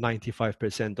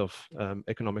 95% of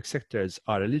economic sectors,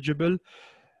 are eligible,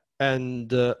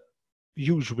 and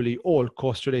usually all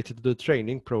costs related to the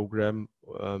training program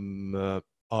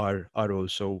are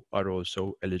also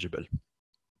eligible.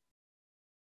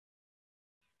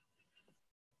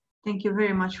 Thank you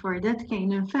very much for that,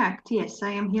 Kane. In fact, yes, I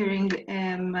am hearing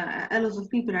a lot of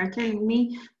people are telling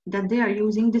me that they are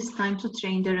using this time to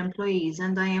train their employees,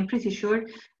 and I am pretty sure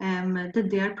that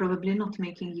they are probably not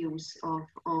making use of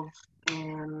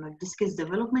the skills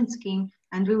development scheme,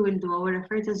 and we will do our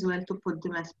effort as well to push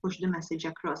the message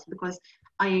across, because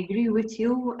I agree with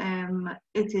you.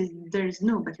 There is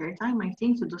no better time, I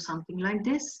think, to do something like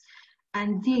this.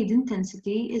 And the aid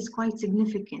intensity is quite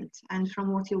significant. And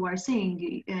from what you are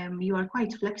saying, you are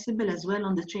quite flexible as well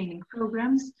on the training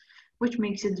programs, which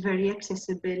makes it very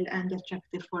accessible and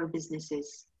attractive for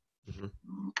businesses. Mm-hmm.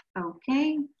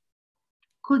 Okay.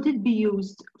 Could it be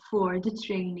used for the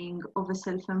training of a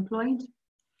self-employed?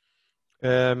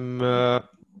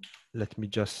 Let me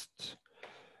just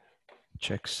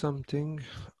check something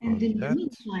And on in the that.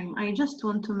 meantime, I just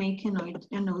want to make a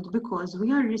note because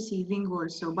we are receiving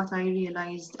also, but I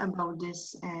realized about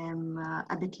this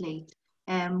a bit late.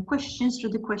 Questions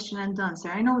through the question and answer.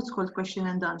 I know it's called question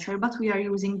and answer, but we are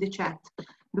using the chat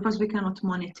because we cannot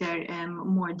monitor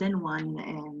more than one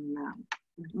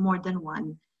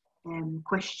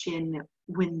question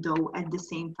window at the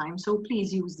same time. So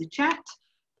please use the chat.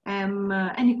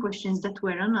 Any questions that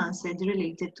were unanswered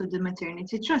related to the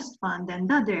maternity trust fund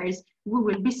and others, we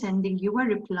will be sending you a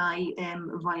reply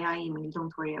via email.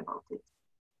 Don't worry about it.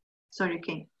 Sorry,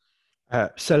 Kane.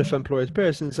 Self-employed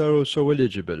persons are also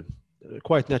eligible.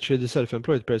 Quite naturally, the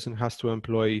self-employed person has to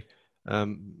employ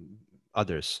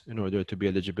others in order to be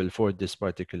eligible for this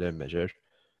particular measure.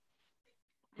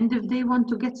 And if they want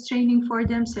to get training for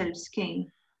themselves,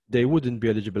 Kane? They wouldn't be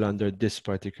eligible under this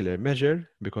particular measure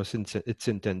because it's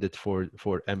intended for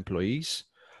employees.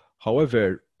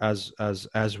 However, as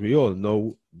we all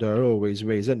know, there are always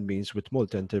ways and means with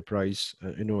multi-enterprise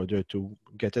in order to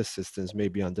get assistance,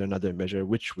 maybe under another measure,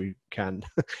 which we can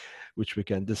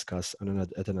discuss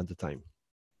at another time.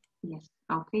 Yes.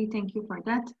 Okay. Thank you for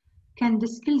that. Can the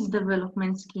skills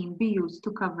development scheme be used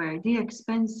to cover the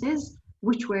expenses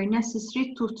which were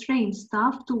necessary to train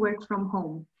staff to work from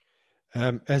home?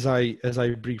 As I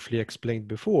briefly explained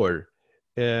before,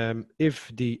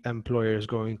 if the employer is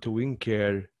going to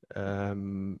incur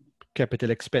capital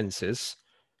expenses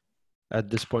at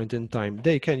this point in time,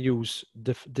 they can use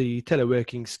the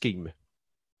teleworking scheme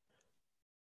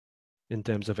in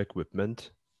terms of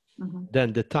equipment. Mm-hmm.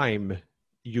 Then the time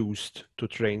used to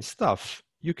train staff,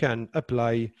 you can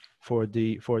apply for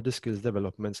the skills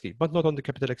development scheme, but not on the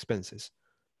capital expenses.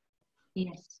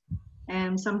 Yes.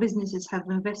 Some businesses have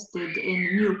invested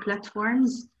in new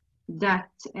platforms that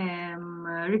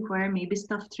require maybe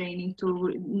staff training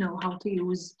to know how to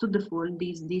use to the full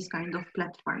these kind of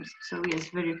platforms. So yes,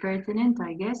 very pertinent,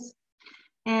 I guess.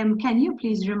 Can you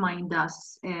please remind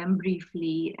us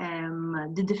briefly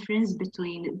the difference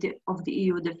between the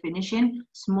EU definition,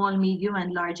 small, medium,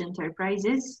 and large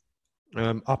enterprises?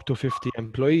 Up to 50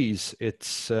 employees,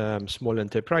 it's small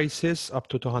enterprises. Up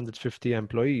to 250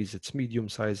 employees, it's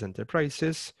medium-sized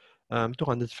enterprises.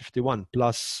 251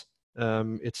 plus,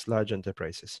 it's large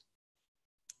enterprises.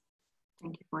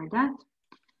 Thank you for that.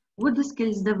 Would the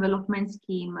skills development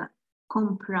scheme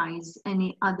compromise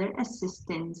any other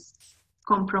assistance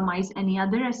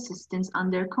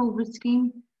under COVID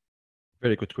scheme?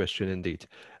 Very good question indeed.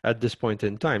 At this point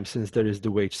in time, since there is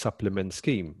the wage supplement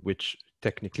scheme, which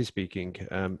technically speaking,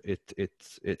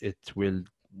 it will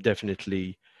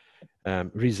definitely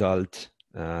result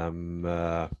in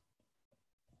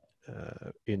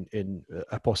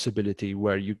a possibility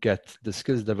where you get the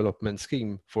skills development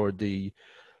scheme for the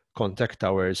contact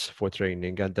hours for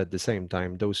training, and at the same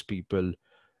time, those people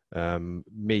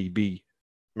may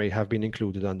have been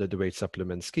included under the wage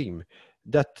supplement scheme.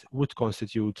 That would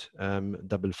constitute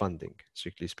double funding,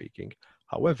 strictly speaking.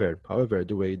 However,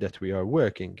 the way that we are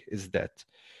working is that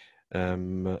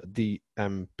the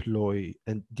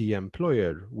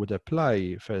employer would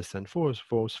apply first and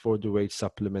foremost for the wage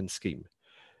supplement scheme,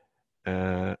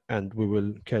 and we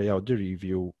will carry out the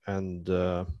review and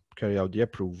carry out the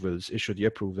approvals, issue the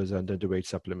approvals under the wage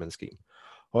supplement scheme.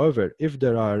 However, if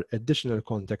there are additional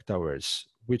contact hours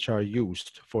which are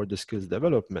used for the skills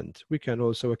development, we can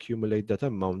also accumulate that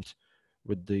amount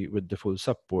with the full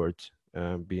support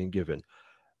being given.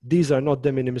 These are not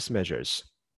de minimis measures,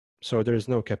 so there is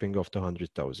no capping of the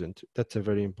 100,000. That's a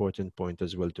very important point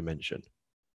as well to mention.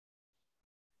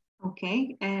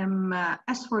 Okay.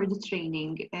 As for the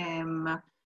training, can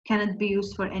it be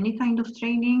used for any kind of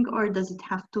training, or does it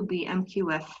have to be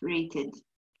MQF rated?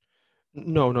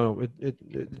 No,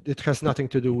 it has nothing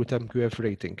to do with MQF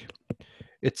rating.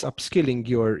 It's upskilling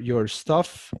your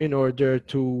staff in order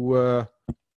to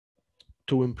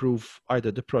improve either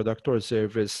the product or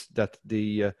service that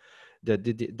the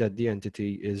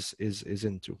entity is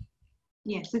into.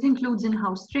 Yes, it includes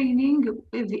in-house training.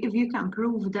 If you can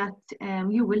prove that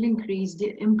you will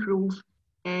improve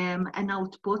an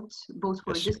output both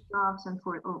for the staffs and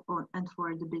for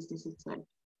the business itself.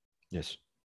 Yes.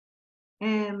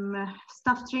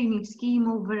 Staff training scheme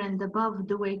over and above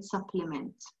the wage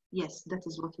supplement. Yes, that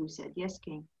is what we said. Yes,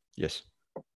 Kane? Yes.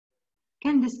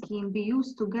 Can the scheme be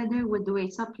used together with the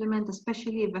wage supplement,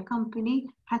 especially if a company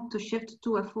had to shift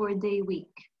to a 4-day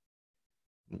week?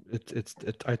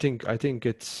 I think I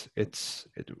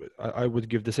would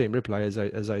give the same reply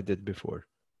as I did before.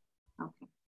 Okay.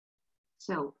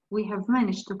 So we have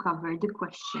managed to cover the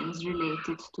questions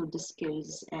related to the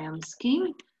skills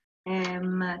scheme.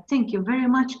 Thank you very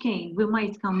much, Kane. We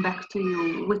might come back to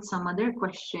you with some other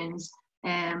questions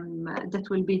that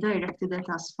will be directed at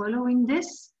us following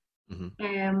this.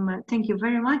 Thank you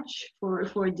very much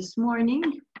for this morning,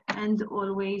 and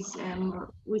always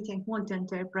we thank Malta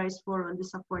Enterprise for all the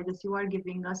support that you are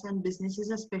giving us and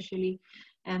businesses, especially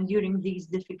during these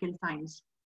difficult times.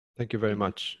 Thank you very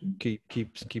much.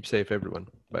 Keep safe, everyone.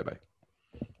 Bye-bye.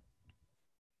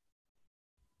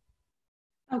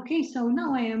 Okay, so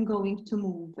now I am going to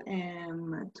move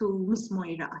to Ms.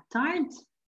 Moira Attard.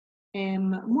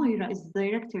 Moira is the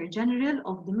Director General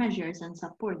of the Measures and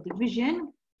Support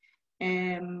Division.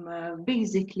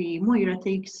 Basically, Moira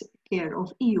takes care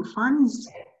of EU funds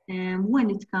when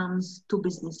it comes to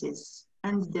businesses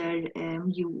and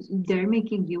they're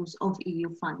making use of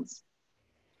EU funds.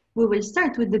 We will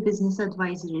start with the Business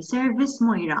Advisory Service.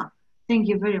 Moira, thank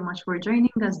you very much for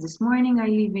joining us this morning. I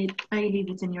leave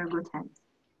it in your good hands.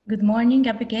 Good morning,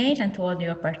 Abigail, and to all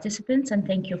your participants, and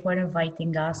thank you for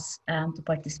inviting us to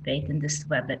participate in this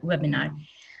webinar.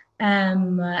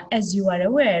 As you are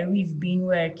aware, we've been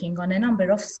working on a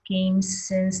number of schemes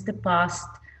since the past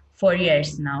 4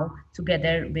 years now,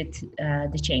 together with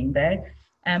the Chamber,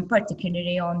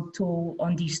 particularly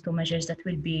on these two measures that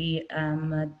we'll be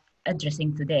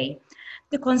addressing today.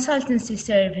 The Consultancy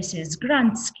Services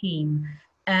Grant Scheme.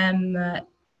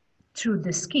 Through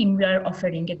the scheme, we are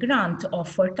offering a grant of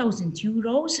 4,000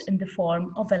 euros in the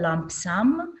form of a lump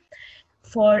sum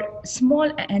for small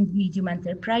and medium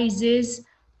enterprises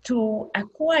to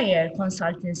acquire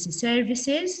consultancy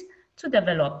services, to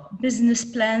develop business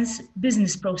plans,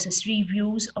 business process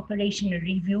reviews, operational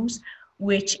reviews,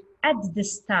 which at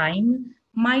this time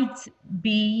might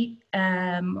be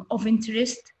of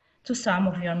interest to some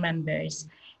of your members.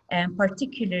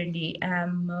 Particularly at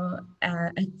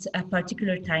a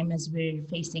particular time as we're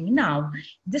facing now,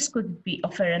 this could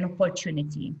offer an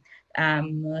opportunity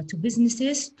to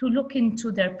businesses to look into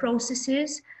their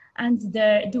processes and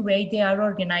the way they are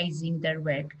organizing their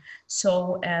work.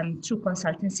 So through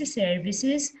consultancy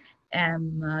services,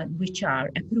 which are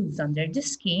approved under the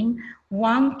scheme,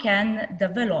 one can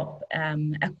develop,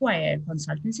 acquire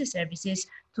consultancy services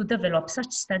to develop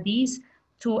such studies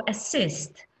to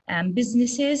assist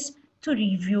businesses to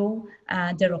review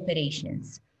their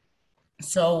operations.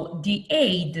 So the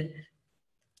aid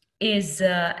is,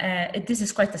 this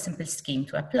is quite a simple scheme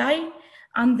to apply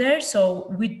under.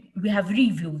 So we have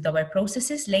reviewed our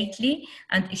processes lately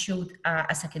and issued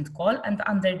a second call. And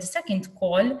under the second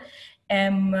call,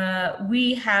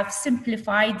 we have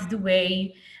simplified the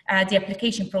way the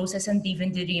application process and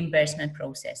even the reimbursement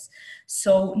process.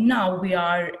 So now we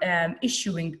are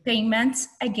issuing payments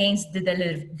against the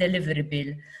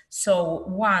deliverable. So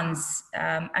once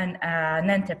an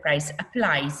enterprise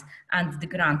applies and the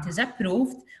grant is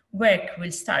approved, work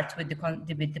will start with the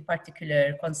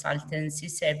particular consultancy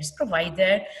service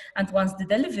provider. And once the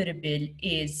deliverable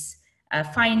is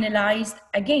finalized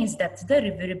against that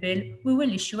deliverable, we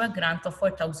will issue a grant of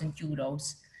 4,000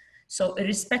 euros. So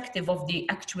irrespective of the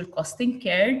actual cost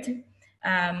incurred,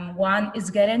 one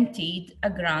is guaranteed a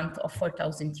grant of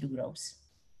 4,000 euros.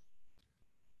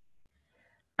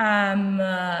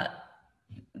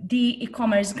 The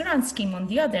e-commerce grant scheme, on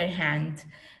the other hand,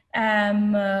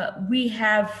 we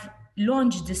have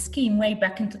launched the scheme way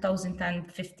back in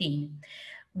 2015.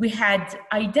 We had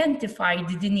identified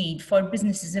the need for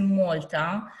businesses in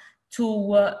Malta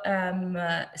to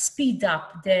speed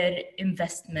up their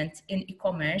investment in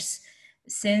e-commerce,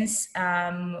 since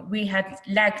we had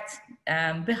lagged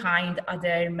behind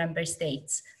other member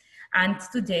states. And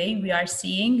today we are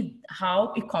seeing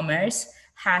how e-commerce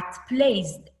had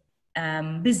placed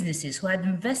businesses who had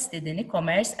invested in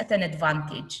e-commerce at an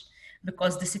advantage,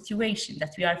 because the situation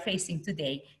that we are facing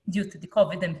today due to the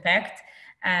COVID impact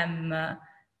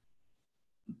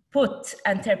put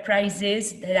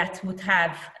enterprises that would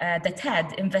have that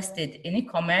had invested in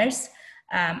e-commerce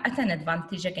at an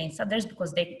advantage against others,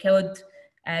 because they could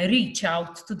reach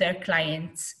out to their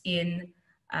clients in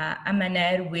a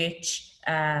manner which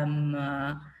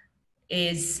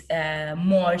is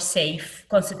more safe,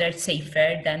 considered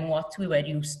safer than what we were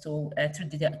used to through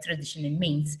the traditional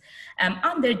means.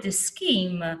 Under the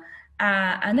scheme,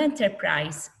 an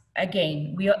enterprise,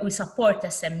 again, we support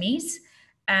SMEs,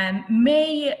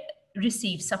 may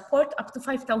receive support up to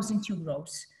 5,000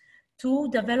 euros to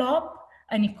develop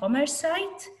an e-commerce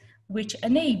site which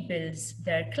enables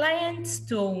their clients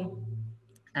to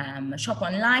shop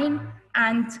online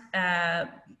and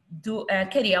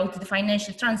carry out the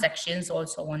financial transactions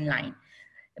also online.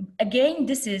 Again,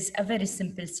 this is a very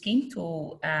simple scheme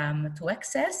to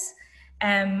access.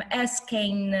 As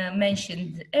Kane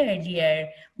mentioned earlier,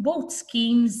 both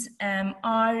schemes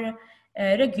are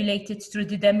regulated through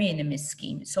the de minimis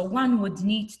scheme. So one would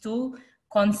need to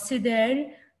consider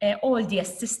all the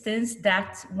assistance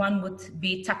that one would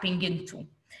be tapping into.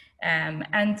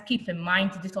 And keep in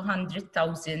mind the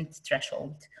 200,000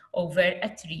 threshold over a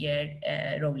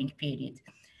 3-year rolling period.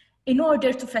 In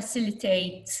order to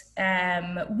facilitate,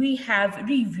 we have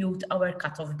reviewed our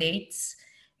cutoff dates.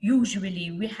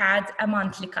 Usually we had a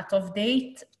monthly cutoff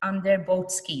date under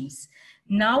both schemes.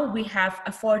 Now we have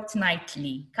a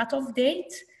fortnightly cutoff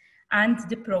date, and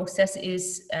the process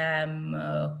is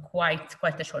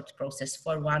quite a short process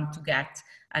for one to get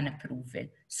an approval.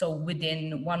 So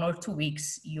within 1 or 2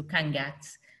 weeks, you can get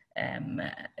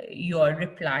your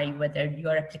reply whether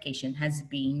your application has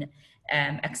been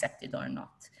accepted or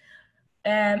not.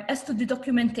 As to the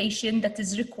documentation that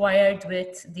is required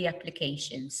with the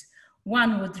applications,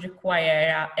 one would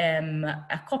require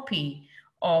a copy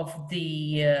of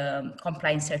the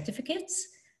compliance certificates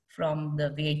from the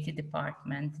VAT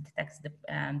department,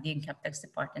 the income tax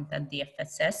department, and the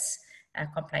FSS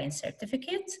compliance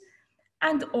certificate.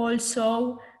 And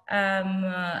also,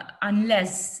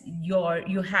 unless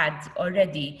you had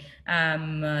already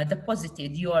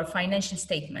deposited your financial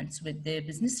statements with the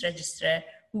business registrar,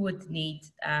 who would need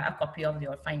a copy of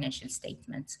your financial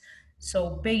statements. So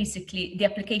basically, the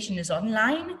application is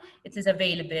online. It is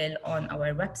available on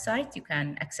our website. You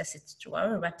can access it through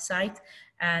our website,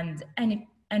 and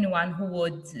anyone who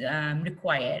would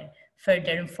require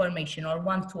further information or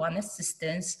one-to-one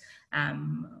assistance,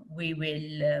 we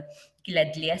will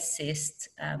gladly assist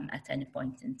at any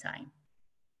point in time.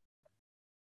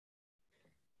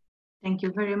 Thank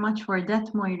you very much for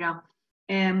that, Moira.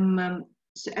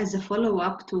 So as a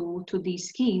follow-up to these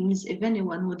schemes, if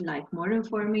anyone would like more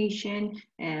information,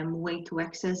 way to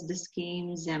access the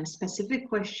schemes, specific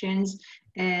questions,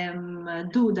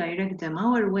 do direct them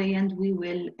our way, and we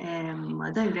will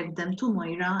direct them to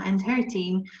Moira and her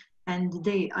team. And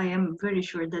I am very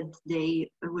sure that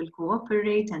they will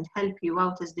cooperate and help you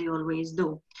out as they always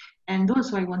do. And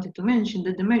also I wanted to mention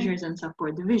that the Measures and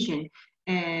Support Division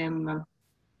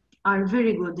are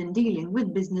very good in dealing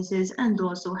with businesses, and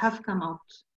also have come out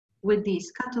with these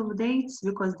cutoff dates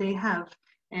because they have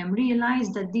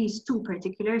realized that these 2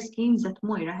 particular schemes that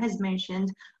Moira has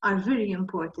mentioned are very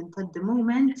important at the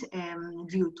moment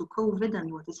due to COVID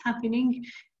and what is happening.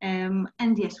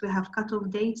 And yes, we have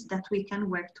cutoff dates that we can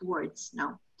work towards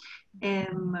now.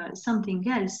 Something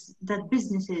else that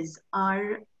businesses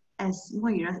are, as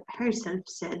Moira herself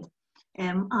said,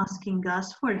 asking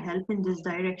us for help in this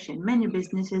direction. Many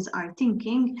businesses are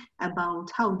thinking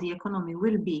about how the economy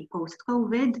will be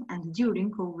post-COVID and during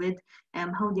COVID,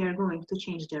 how they are going to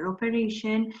change their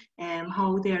operation,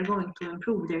 how they are going to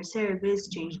improve their service,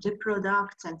 change the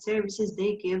products and services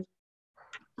they give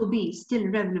to be still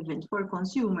relevant for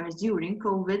consumers during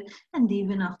COVID and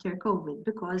even after COVID,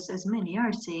 because as many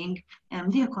are saying,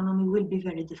 the economy will be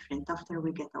very different after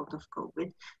we get out of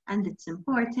COVID. And it's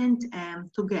important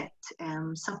to get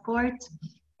support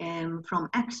from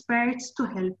experts to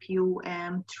help you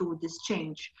through this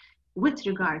change. With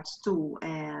regards to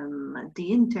the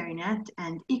internet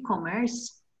and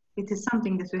e-commerce, it is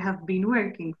something that we have been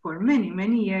working for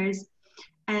many years,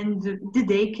 and the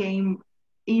day came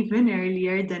even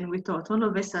earlier than we thought. All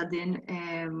of a sudden,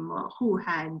 who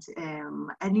had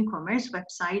an e-commerce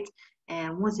website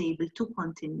was able to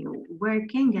continue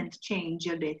working and change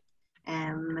a bit.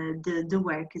 The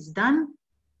work is done,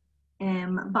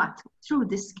 but through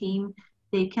this scheme,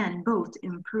 they can both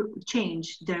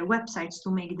change their websites to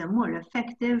make them more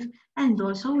effective, and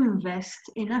also invest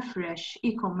in a fresh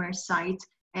e-commerce site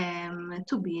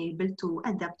to be able to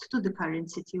adapt to the current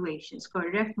situations.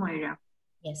 Correct, Moira?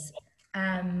 Yes.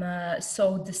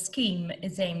 So the scheme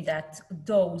is aimed at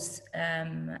those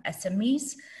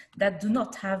SMEs that do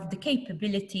not have the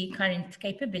current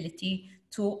capability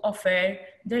to offer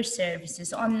their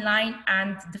services online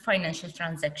and the financial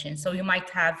transactions. So you might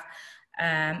have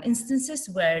instances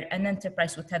where an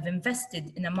enterprise would have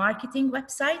invested in a marketing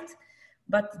website,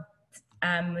 but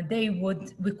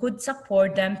we could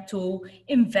support them to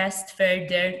invest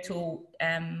further to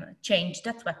change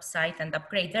that website and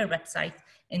upgrade their website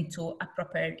into a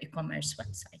proper e-commerce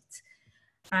website.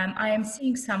 I am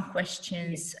seeing some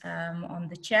questions on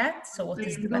the chat. So what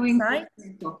is the website?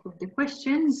 Talk of the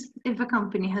questions. If a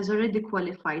company has already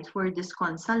qualified for this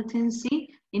consultancy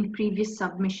in previous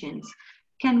submissions,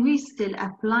 can we still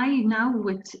apply now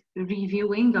with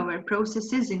reviewing our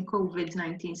processes in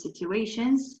COVID-19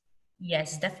 situations?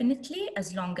 Yes, definitely.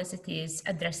 As long as it is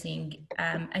addressing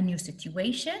a new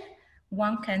situation,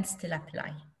 one can still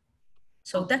apply.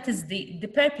 So that is the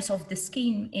purpose of the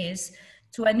scheme, is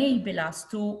to enable us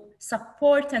to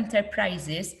support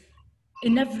enterprises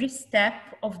in every step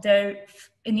of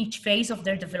in each phase of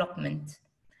their development.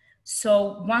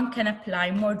 So one can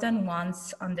apply more than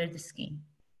once under the scheme.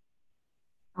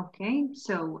 Okay,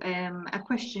 so a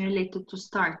question related to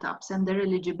startups and their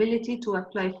eligibility to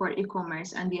apply for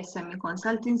e-commerce and the SME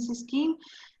consultancy scheme,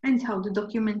 and how the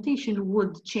documentation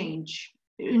would change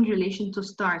in relation to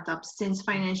startups, since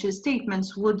financial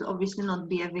statements would obviously not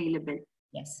be available.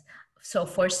 Yes. So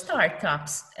for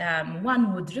startups,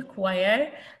 one would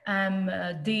require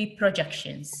the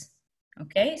projections.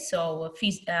 Okay, so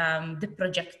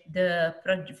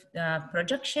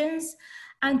projections,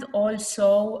 and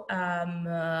also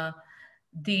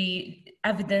the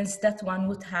evidence that one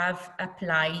would have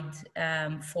applied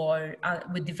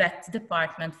with the VET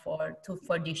department for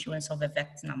the issuance of a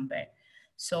VET number.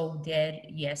 So there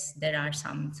are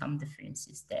some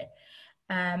differences there.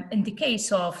 In the case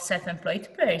of self-employed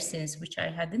persons, which I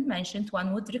hadn't mentioned,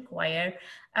 one would require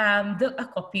a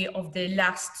copy of the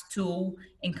last 2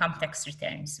 income tax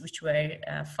returns, which were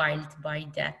filed by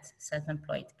that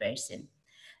self-employed person.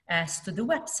 As to the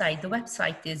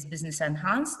website is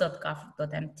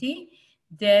businessenhance.gov.mt.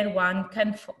 There one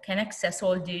can access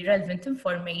all the relevant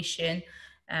information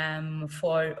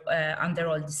under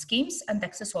all the schemes, and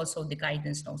access also the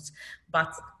guidance notes.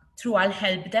 But through our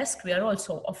help desk, we are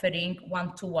also offering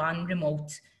one-to-one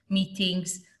remote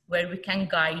meetings where we can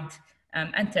guide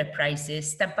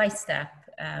enterprises step by step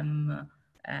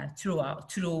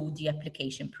through the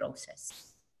application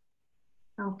process.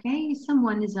 Okay,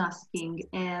 someone is asking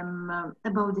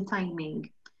about the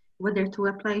timing, whether to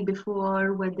apply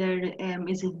before, whether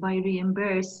is it by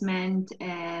reimbursement,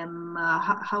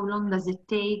 how long does it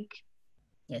take?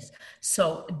 Yes,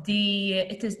 so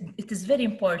it is very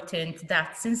important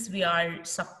that, since we are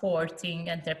supporting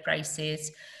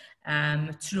enterprises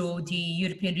through the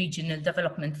European Regional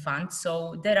Development Fund,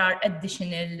 so there are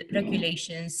additional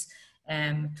regulations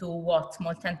to what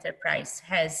multi-enterprise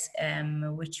has,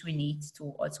 which we need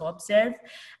to also observe.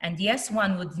 And yes,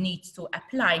 one would need to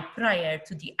apply prior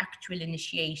to the actual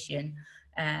initiation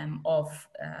of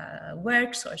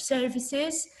works or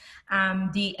services.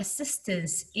 The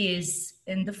assistance is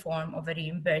in the form of a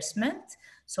reimbursement.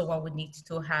 So one would need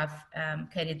to have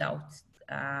carried out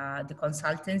the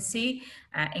consultancy,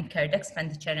 incurred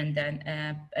expenditure, and then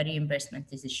a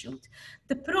reimbursement is issued.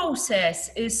 The process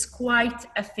is quite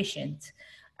efficient.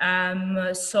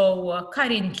 So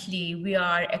currently we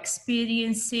are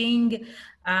experiencing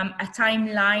a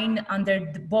timeline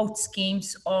under both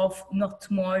schemes of not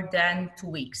more than 2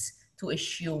 weeks to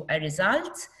issue a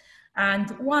result.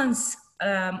 And once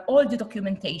all the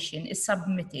documentation is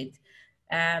submitted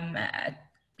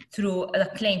through a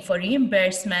claim for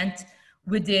reimbursement,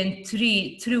 within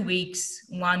three weeks,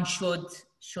 one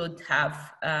should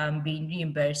have been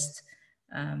reimbursed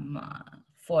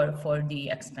for the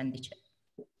expenditure.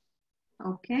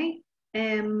 Okay.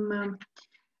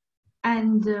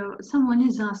 And someone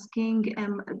is asking,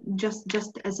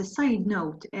 just as a side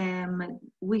note,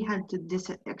 we had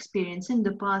this experience in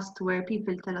the past where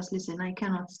people tell us, listen, I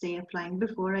cannot stay applying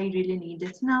before, I really need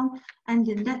it now. And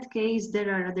in that case, there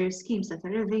are other schemes that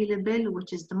are available,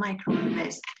 which is the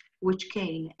micro-invest, which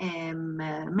Kane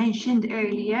mentioned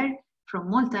earlier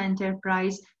from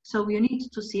multi-enterprise. So you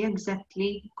need to see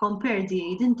exactly, compare the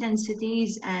aid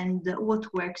intensities and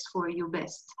what works for you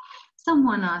best.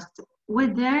 Someone asked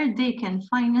whether they can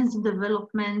finance the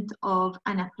development of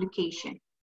an application.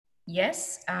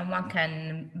 Yes, one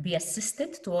can be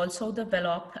assisted to also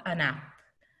develop an app.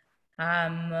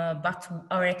 But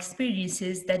our experience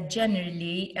is that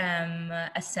generally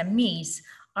SMEs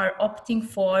are opting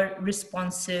for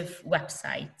responsive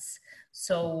websites.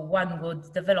 So one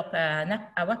would develop a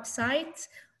website,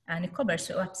 an e-commerce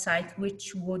website,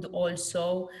 which would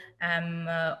also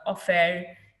offer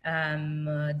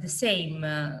the same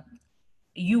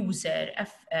user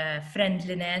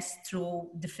friendliness through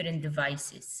different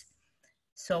devices.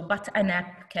 So, but an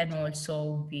app can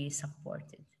also be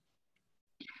supported.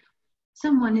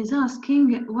 Someone is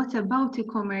asking, what about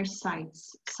e-commerce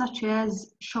sites such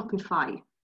as Shopify?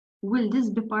 Will this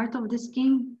be part of the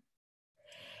scheme?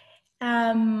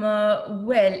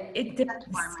 Well,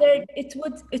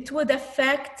 it would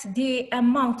affect the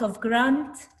amount of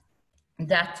grant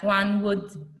that one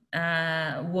would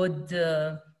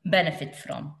benefit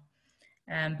from,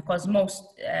 because most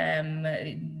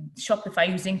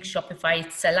using Shopify,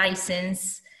 it's a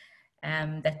license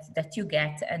that you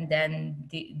get, and then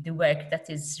the work that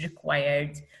is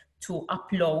required to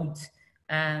upload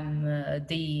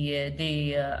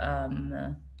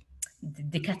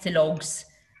the catalogs,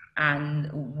 and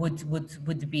would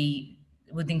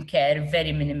incur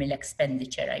very minimal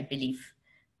expenditure, I believe,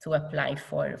 to apply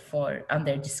for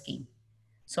under the scheme.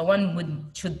 So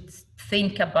one should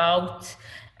think about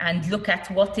and look at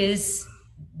what is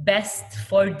best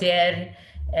for their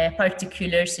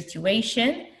particular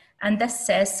situation and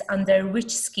assess under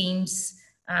which schemes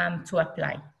to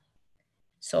apply.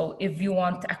 So if you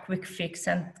want a quick fix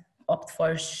and opt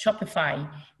for Shopify,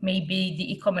 maybe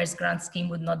the e-commerce grant scheme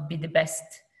would not be the best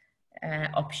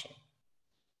option.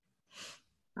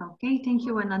 Okay, thank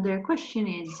you. Another question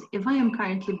is, if I am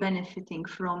currently benefiting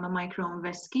from a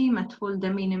micro-invest scheme at full de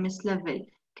minimis level,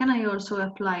 can I also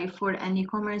apply for an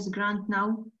e-commerce grant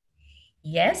now?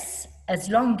 Yes, as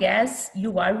long as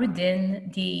you are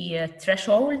within the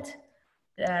threshold,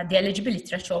 the eligibility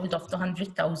threshold of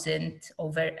 200,000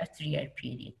 over a 3-year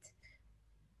period.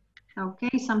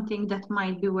 Okay, something that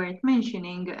might be worth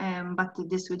mentioning, but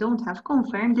this we don't have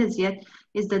confirmed as yet,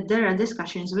 is that there are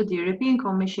discussions with the European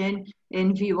Commission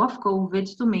in view of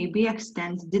COVID to maybe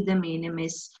extend the de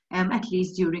minimis, at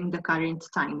least during the current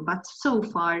time. But so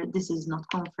far, this is not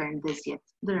confirmed as yet.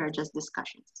 There are just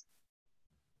discussions.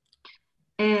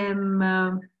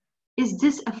 Is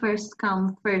this a first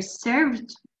come, first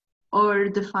served, or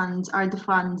the funds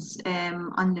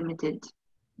unlimited?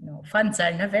 No, funds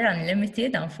are never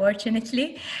unlimited,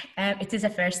 unfortunately. It is a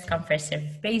first come, first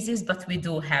served basis, but we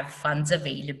do have funds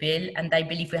available, and I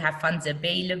believe we have funds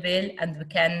available and we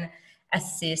can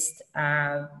assist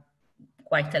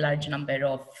quite a large number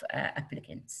of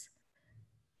applicants.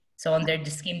 So under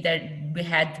the scheme there, we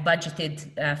had budgeted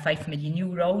 5 million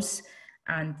euros,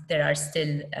 and there are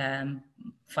still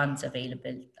funds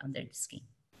available under the scheme.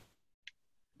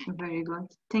 Very good.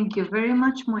 Thank you very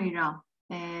much, Moira.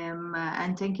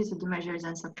 And thank you to the Measures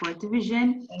and Support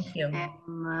Division. Thank you.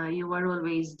 You are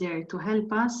always there to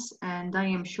help us, and I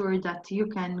am sure that you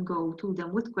can go to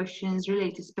them with questions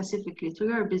related specifically to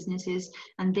your businesses,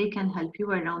 and they can help you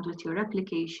around with your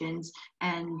applications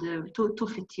and to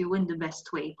fit you in the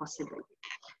best way possible.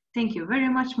 Thank you very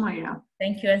much, Moira.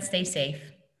 Thank you, and stay safe.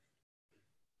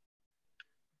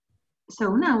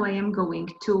 So now I am going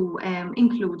to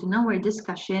include in our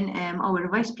discussion our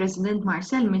Vice President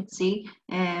Marcel Mitzi,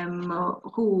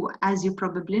 who, as you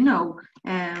probably know,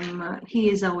 he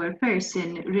is our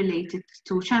person related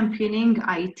to championing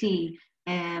IT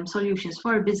solutions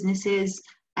for businesses,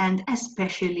 and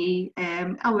especially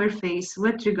our face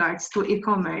with regards to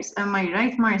e-commerce. Am I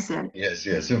right, Marcel? Yes,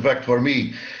 yes. In fact, for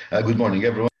me, good morning,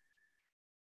 everyone.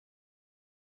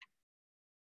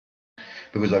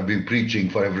 Because I've been preaching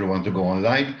for everyone to go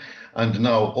online, and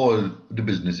now all the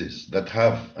businesses that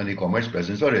have an e-commerce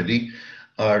presence already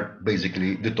are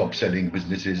basically the top selling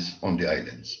businesses on the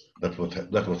islands. That's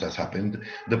what has happened.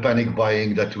 The panic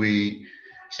buying that we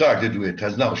started with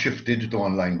has now shifted to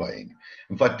online buying.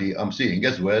 In fact, I'm seeing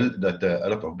as well that a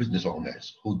lot of business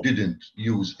owners who didn't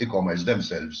use e-commerce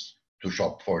themselves to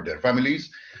shop for their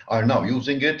families are now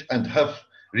using it and have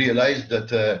realized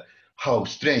that how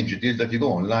strange it is that you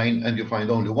go online and you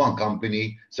find only one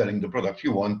company selling the product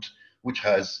you want, which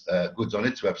has goods on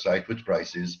its website with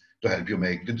prices to help you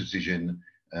make the decision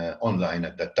online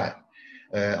at that time.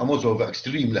 I'm also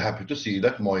extremely happy to see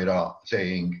that Moira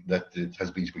saying that it has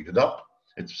been speeded up.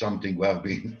 It's something we have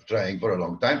been trying for a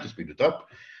long time to speed it up,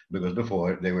 because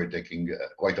before they were taking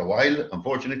quite a while,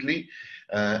 unfortunately.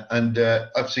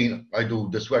 I do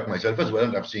this work myself as well,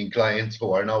 and I've seen clients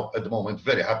who are now at the moment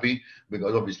very happy,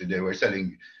 because obviously they were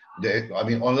selling.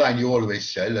 Online you always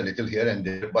sell a little here and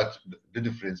there, but the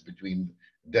difference between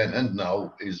then and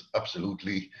now is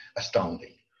absolutely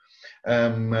astounding.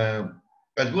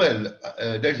 As well,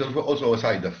 there's also a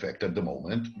side effect at the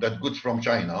moment that goods from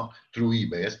China, through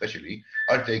eBay especially,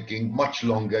 are taking much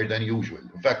longer than usual.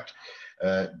 In fact,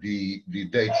 the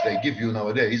dates they give you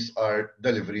nowadays are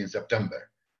delivery in September.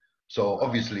 So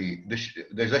obviously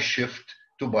there's a shift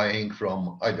to buying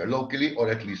from either locally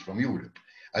or at least from Europe.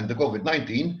 And the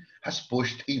COVID-19 has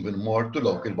pushed even more to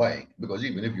local buying, because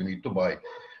even if you need to buy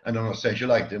an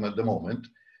essential item at the moment,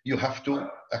 you have to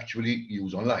actually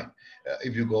use online.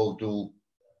 If you go to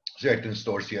certain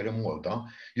stores here in Malta,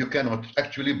 you cannot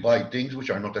actually buy things which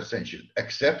are not essential,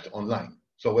 except online.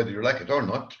 So whether you like it or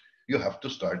not, you have to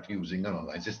start using an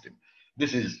online system.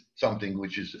 This is something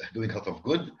which is doing a lot of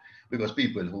good, because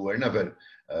people who were never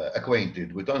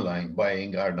acquainted with online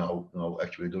buying are now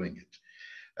actually doing it.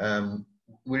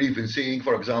 We're even seeing,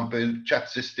 for example, chat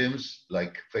systems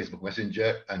like Facebook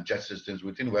Messenger and chat systems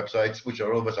within websites, which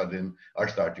are all of a sudden are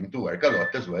starting to work a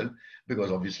lot as well, because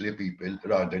obviously people,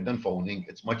 rather than phoning,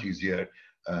 it's much easier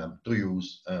to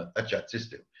use a chat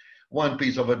system. One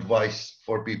piece of advice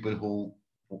for people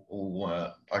who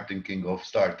are thinking of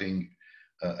starting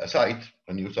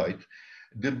a new site,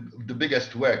 the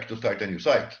biggest work to start a new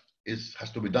site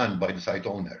has to be done by the site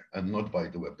owner and not by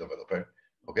the web developer.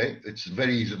 Okay, it's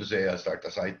very easy to say I'll start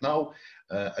a site now.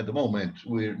 At the moment,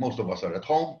 most of us are at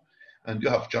home, and you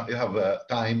have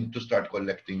time to start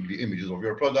collecting the images of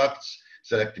your products,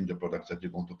 selecting the products that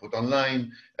you're going to put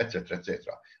online, etc.,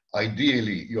 etc.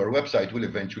 Ideally, your website will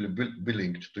eventually be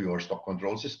linked to your stock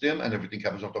control system, and everything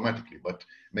happens automatically. But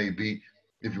maybe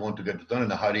if you want to get it done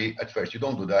in a hurry, at first you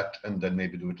don't do that, and then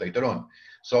maybe do it later on.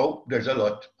 So there's a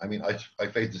lot. I mean, I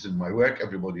face this in my work.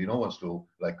 Everybody, wants to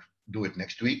like do it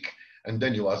next week, and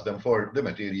then you ask them for the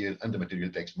material, and the material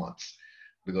takes months,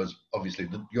 because obviously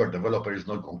your developer is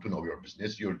not going to know your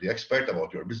business. You're the expert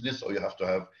about your business, so you have to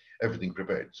have everything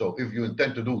prepared. So if you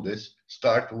intend to do this,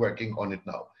 start working on it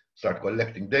now. Start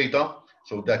collecting data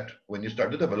so that when you start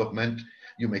the development,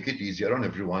 you make it easier on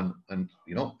everyone, and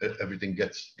everything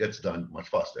gets done much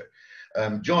faster.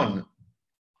 John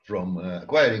from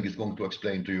acquiring is going to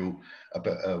explain to you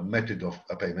a method of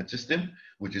a payment system,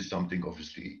 which is something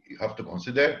obviously you have to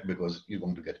consider because you're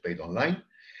going to get paid online.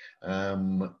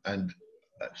 And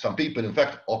some people, in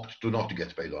fact, opt to not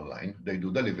get paid online. They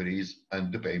do deliveries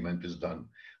and the payment is done.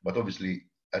 But obviously,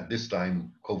 at this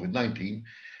time, COVID-19,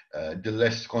 the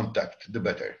less contact, the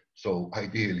better. So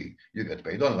ideally, you get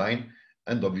paid online,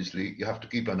 and obviously, you have to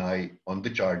keep an eye on the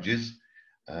charges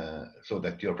so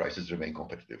that your prices remain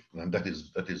competitive. And that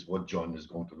is what John is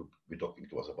going to be talking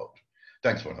to us about.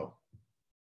 Thanks for now.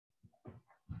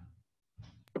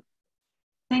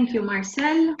 Thank you,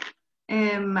 Marcel.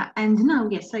 And now,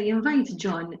 yes, I invite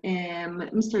John,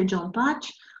 Mr. John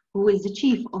Patch, who is the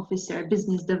Chief Officer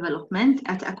Business Development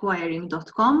at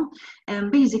acquiring.com.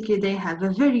 Basically, they have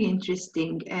a very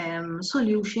interesting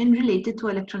solution related to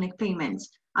electronic payments.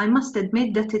 I must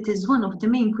admit that it is one of the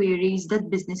main queries that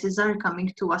businesses are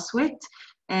coming to us with.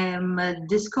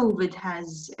 This COVID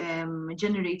has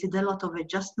generated a lot of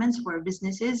adjustments for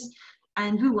businesses,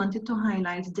 and we wanted to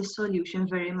highlight this solution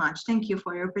very much. Thank you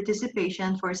for your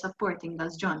participation, for supporting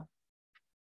us, John.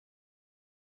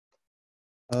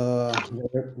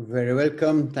 Very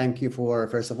welcome. Thank you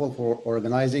first of all, for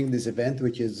organizing this event,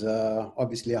 which is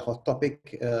obviously a hot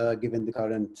topic given the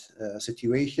current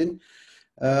situation.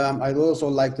 I'd also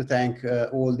like to thank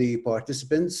all the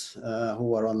participants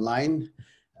who are online.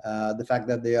 The fact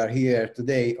that they are here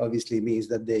today obviously means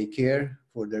that they care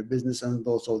for their business, and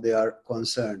also they are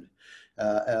concerned,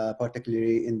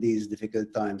 particularly in these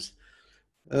difficult times.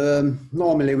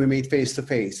 Normally we meet face to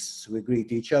face. We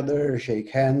greet each other, shake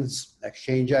hands,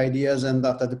 exchange ideas, and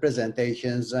after the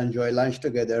presentations, enjoy lunch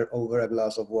together over a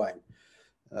glass of wine.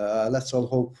 Let's all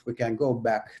hope we can go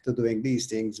back to doing these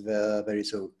things very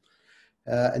soon.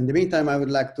 In the meantime, I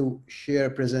would like to share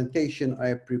a presentation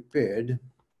I prepared.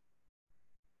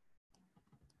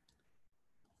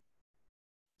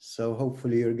 So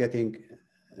hopefully you're getting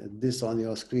this on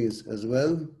your screens as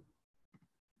well.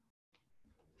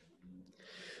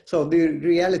 So the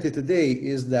reality today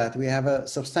is that we have a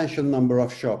substantial number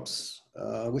of shops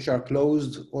which are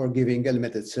closed or giving a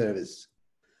limited service.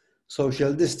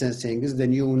 Social distancing is the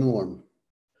new norm.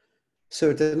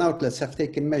 Certain outlets have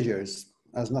taken measures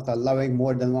as not allowing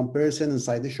more than one person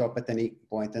inside the shop at any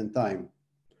point in time.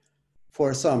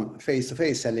 For some,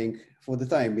 face-to-face selling for the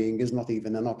time being is not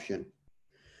even an option.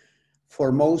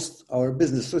 For most, our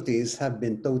business routines have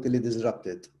been totally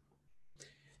disrupted.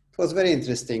 It was very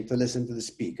interesting to listen to the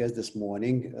speakers this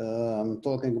morning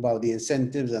talking about the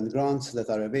incentives and grants that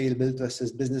are available to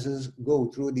assist businesses go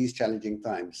through these challenging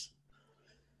times.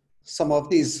 Some of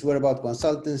these were about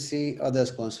consultancy, others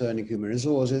concerning human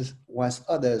resources, whilst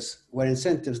others were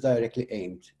incentives directly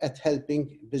aimed at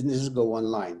helping businesses go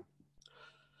online.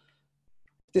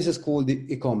 This is called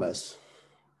e-commerce,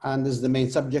 and is the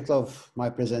main subject of my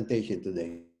presentation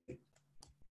today.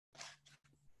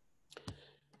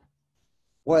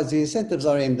 While the incentives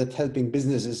are aimed at helping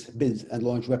businesses build and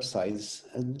launch websites,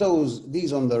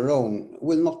 these on their own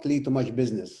will not lead to much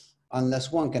business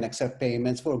unless one can accept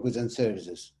payments for goods and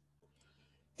services.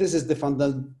 This is the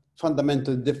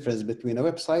fundamental difference between a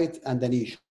website and an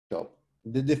e-shop,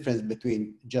 the difference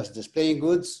between just displaying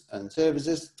goods and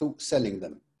services to selling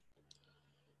them.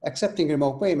 Accepting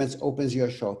remote payments opens your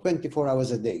shop 24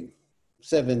 hours a day,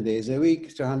 7 days a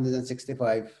week,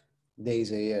 365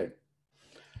 days a year.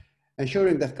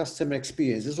 Ensuring that customer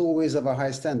experience is always of a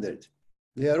high standard.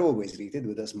 They are always greeted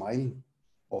with a smile,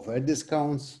 offered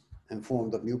discounts,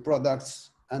 informed of new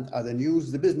products, and other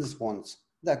news the business wants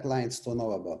that clients don't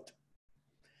know about.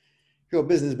 Your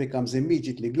business becomes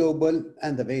immediately global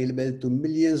and available to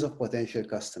millions of potential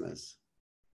customers.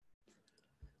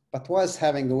 But whilst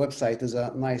having a website is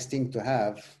a nice thing to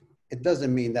have, it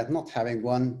doesn't mean that not having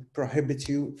one prohibits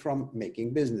you from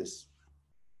making business.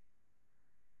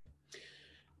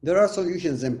 There are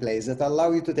solutions in place that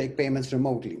allow you to take payments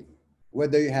remotely,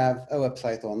 whether you have a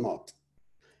website or not.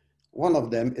 One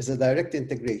of them is a direct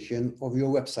integration of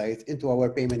your website into our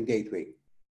payment gateway.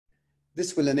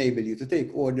 This will enable you to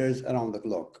take orders around the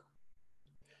clock.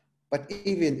 But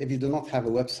even if you do not have a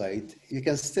website, you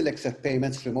can still accept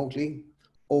payments remotely,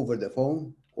 over the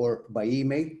phone, or by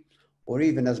email, or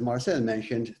even, as Marcel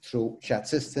mentioned, through chat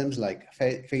systems like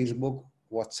Facebook,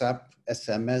 WhatsApp,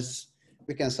 SMS.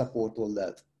 We can support all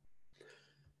that.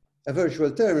 A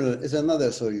virtual terminal is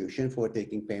another solution for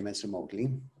taking payments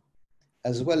remotely,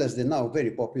 as well as the now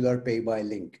very popular Pay by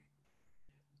Link,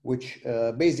 which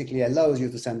basically allows you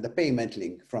to send the payment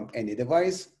link from any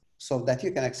device so that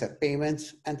you can accept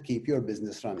payments and keep your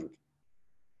business running.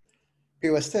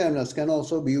 POS terminals can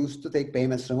also be used to take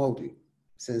payments remotely,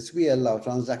 since we allow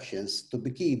transactions to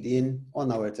be keyed in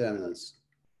on our terminals.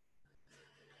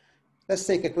 Let's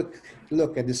take a quick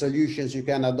look at the solutions you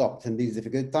can adopt in these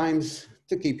difficult times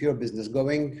to keep your business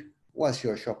going whilst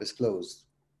your shop is closed.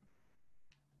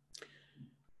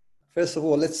 First of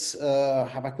all, let's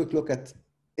have a quick look at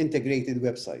integrated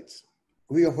websites.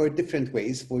 We offer different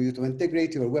ways for you to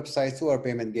integrate your website to our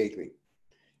payment gateway.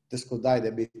 This could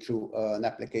either be through an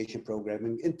application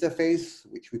programming interface,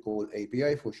 which we call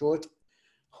API for short,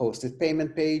 hosted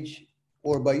payment page,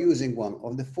 or by using one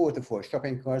of the 4-4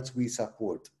 shopping carts we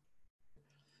support.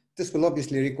 This will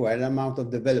obviously require an amount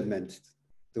of development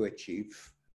to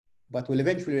achieve, but will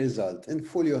eventually result in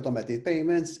fully automated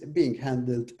payments being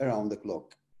handled around the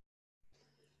clock.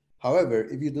 However,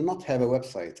 if you do not have a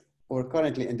website or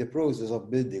currently in the process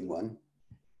of building one,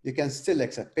 you can still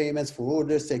accept payments for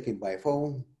orders taken by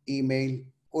phone, email,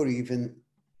 or even,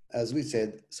 as we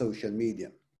said, social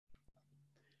media.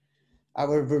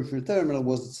 Our virtual terminal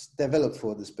was developed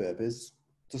for this purpose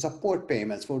to support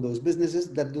payments for those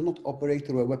businesses that do not operate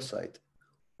through a website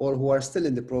or who are still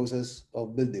in the process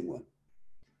of building one.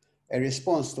 A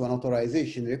response to an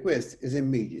authorization request is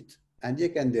immediate, and you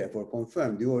can therefore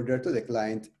confirm the order to the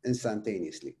client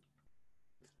instantaneously.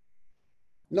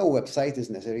 No website is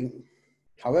necessary.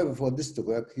 However, for this to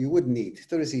work, you would need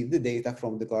to receive the data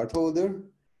from the cardholder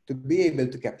to be able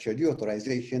to capture the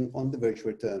authorization on the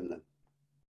virtual terminal.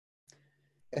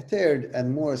 A third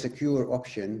and more secure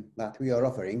option that we are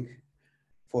offering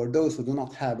for those who do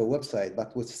not have a website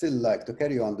but would still like to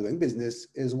carry on doing business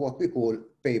is what we call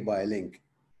Pay by Link.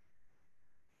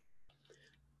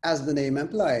 As the name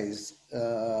implies,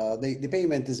 the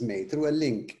payment is made through a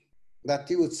link that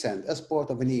you would send as part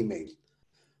of an email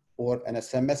or an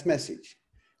SMS message,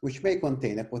 which may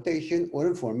contain a quotation or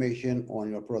information on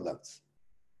your products.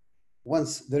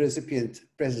 Once the recipient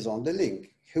presses on the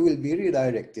link, he will be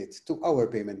redirected to our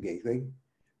payment gateway,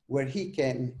 where he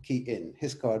can key in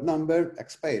his card number,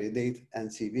 expiry date, and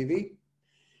CVV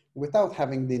without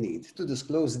having the need to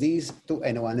disclose these to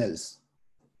anyone else.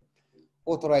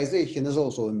 Authorization is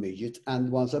also immediate,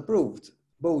 and once approved,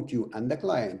 both you and the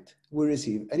client will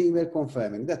receive an email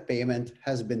confirming that payment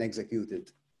has been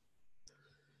executed.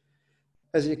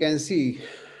 As you can see,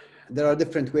 there are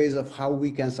different ways of how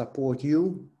we can support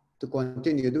you to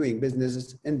continue doing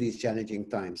business in these challenging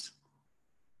times.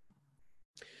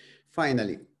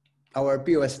 Finally, our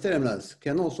POS terminals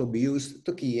can also be used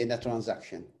to key in a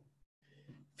transaction.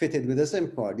 Fitted with a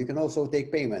SIM card, you can also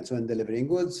take payments when delivering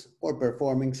goods or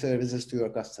performing services to your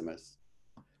customers.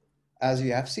 As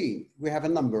you have seen, we have a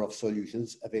number of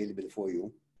solutions available for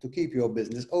you to keep your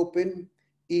business open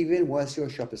even whilst your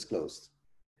shop is closed.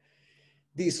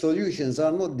 These solutions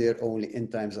are not there only in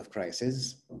times of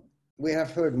crisis. We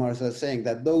have heard Marcel saying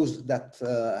that those that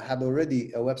already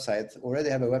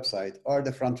have a website are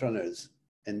the front runners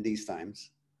in these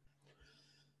times.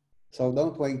 So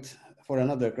don't wait for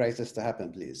another crisis to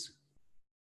happen, please.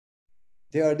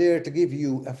 They are there to give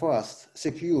you a fast,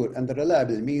 secure, and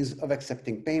reliable means of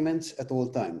accepting payments at all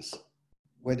times,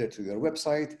 whether through your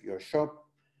website, your shop,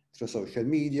 through social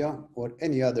media, or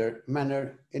any other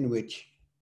manner in which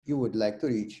you would like to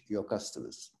reach your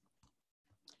customers.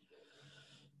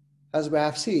 As we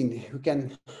have seen, we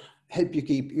can help you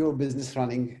keep your business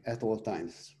running at all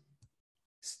times.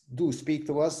 Do speak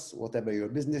to us, whatever your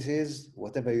business is,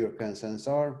 whatever your concerns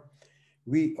are.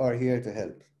 We are here to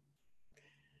help.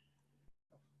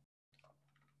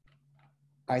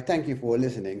 I thank you for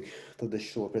listening to this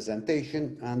short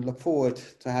presentation and look forward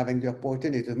to having the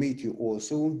opportunity to meet you all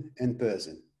soon in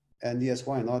person. And yes,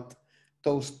 why not,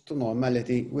 toast to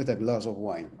normality with a glass of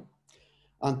wine.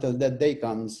 Until that day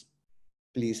comes,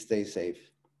 please stay safe.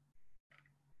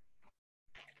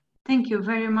 Thank you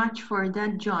very much for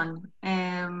that, John.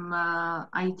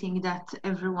 I think that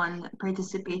everyone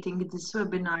participating in this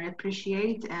webinar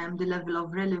appreciate the level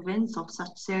of relevance of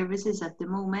such services at the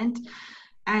moment.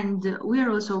 And we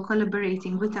are also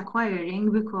collaborating with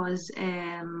acquiring because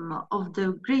of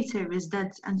the great service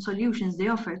and solutions they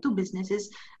offer to businesses,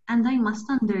 and I must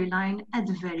underline at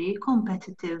very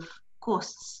competitive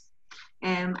costs.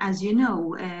 As you know,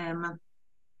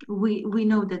 we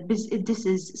know that this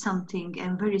is something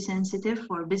very sensitive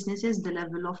for businesses, the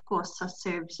level of costs such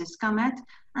services come at,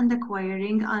 and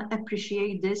acquiring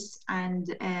appreciate this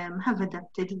and have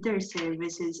adapted their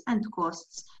services and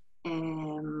costs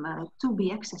to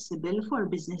be accessible for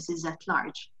businesses at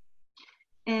large.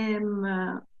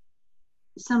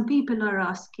 Some people are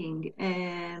asking,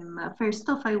 first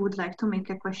off, I would like to make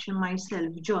a question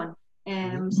myself, John.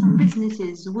 Some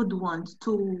businesses would want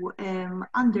to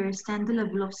understand the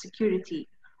level of security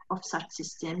of such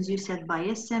systems. You said by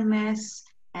SMS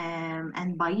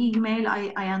and by email.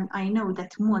 I know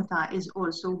that Malta is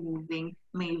also moving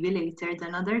maybe later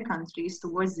than other countries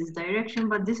towards this direction,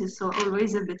 but this is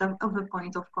always a bit of a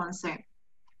point of concern.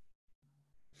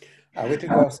 With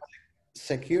regards to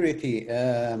security,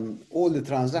 all the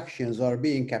transactions are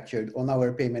being captured on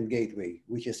our payment gateway,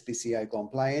 which is PCI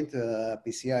compliant.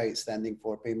 PCI standing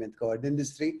for Payment Card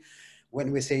Industry.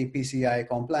 When we say PCI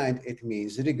compliant, it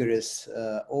means rigorous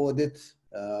audit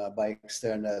by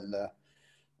external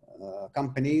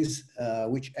companies,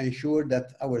 which ensure that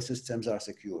our systems are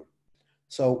secure.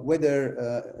 So whether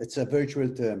it's a virtual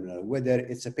terminal, whether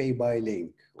it's a pay by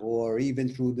link, or even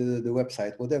through the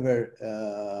website, whatever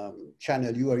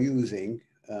channel you are using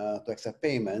to accept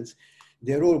payments,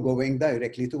 they're all going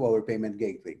directly to our payment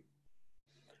gateway.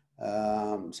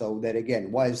 So that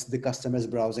again, whilst the customer is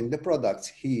browsing the products,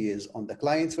 he is on the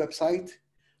client's website.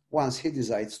 Once he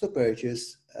decides to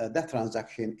purchase, that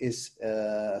transaction is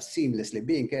seamlessly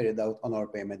being carried out on our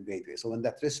payment gateway. So in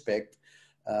that respect,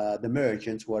 the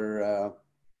merchants who are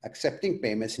accepting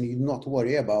payments need not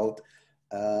worry about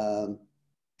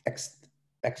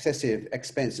excessive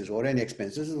expenses or any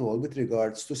expenses at all with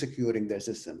regards to securing their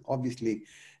system. Obviously,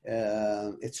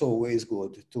 it's always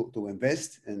good to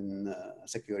invest in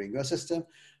securing your system,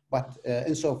 but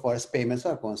insofar as payments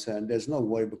are concerned, there's no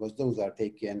worry because those are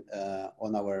taken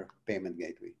on our payment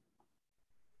gateway.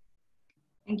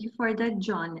 Thank you for that,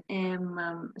 John.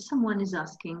 Someone is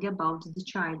asking about the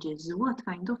charges. What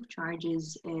kind of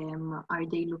charges are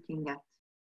they looking at?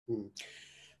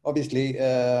 Obviously,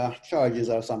 charges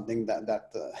are something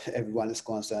that everyone is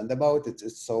concerned about.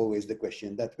 It's always the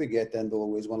question that we get, and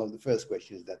always one of the first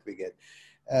questions that we get.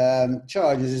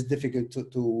 Charges is difficult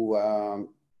to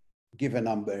give a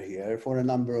number here for a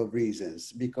number of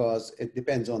reasons, because it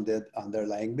depends on the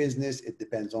underlying business, it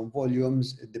depends on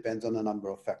volumes, it depends on a number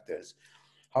of factors.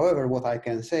 However, what I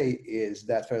can say is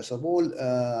that, first of all,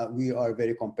 we are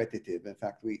very competitive. In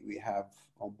fact, we have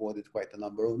onboarded quite a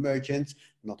number of merchants,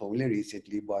 not only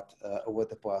recently, but over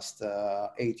the past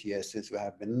 8 years since we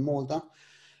have been in Malta.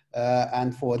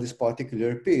 And for this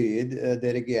particular period,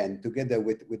 there again, together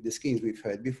with the schemes we've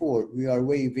heard before, we are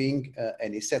waiving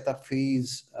any setup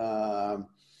fees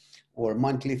or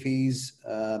monthly fees.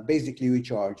 Basically, we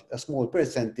charge a small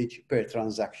percentage per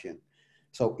transaction.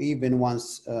 So even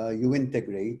once you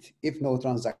integrate, if no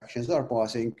transactions are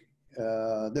passing,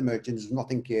 the merchant is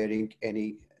not incurring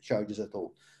any charges at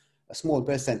all. A small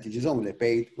percentage is only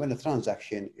paid when a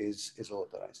transaction is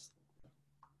authorized.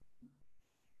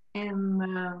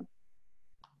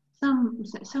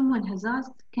 Someone has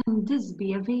asked, can this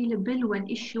be available when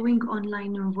issuing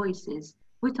online invoices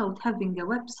without having a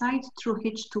website through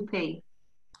which to pay?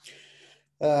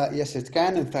 Yes, it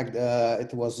can. In fact,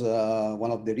 it was one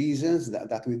of the reasons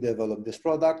that we developed this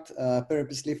product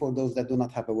purposely for those that do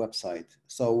not have a website.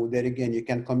 So there again, you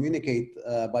can communicate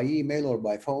by email or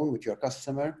by phone with your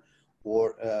customer,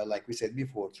 or like we said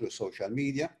before, through social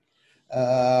media.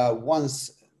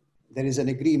 Once there is an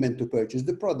agreement to purchase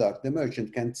the product, the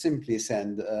merchant can simply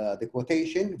send the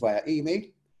quotation via email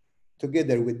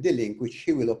together with the link which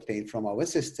he will obtain from our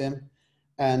system.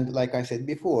 And like I said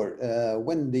before,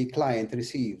 when the client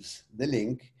receives the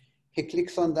link, he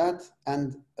clicks on that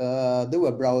and the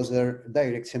web browser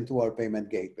directs him to our payment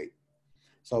gateway.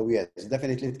 So yes,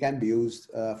 definitely it can be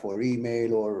used for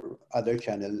email or other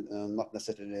channel, not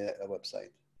necessarily a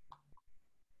website.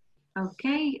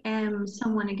 Okay,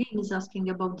 someone again is asking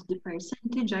about the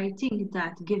percentage. I think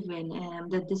that given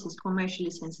that this is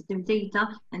commercially sensitive data,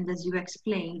 and as you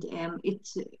explained,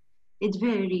 it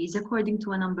varies according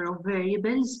to a number of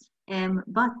variables,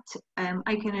 but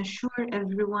I can assure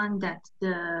everyone that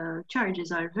the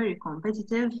charges are very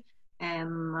competitive,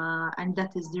 and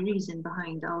that is the reason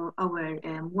behind our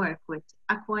work with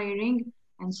acquiring.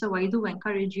 And so I do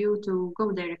encourage you to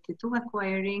go directly to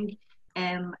acquiring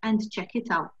and check it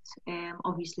out.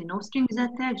 Obviously, no strings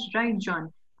attached, right,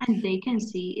 John? and they can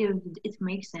see if it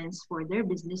makes sense for their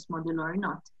business model or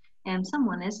not.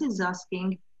 Someone else is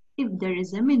asking if there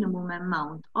is a minimum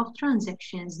amount of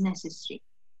transactions necessary.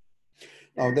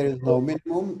 Now, there is no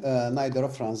minimum, neither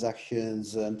of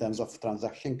transactions in terms of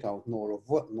transaction count nor of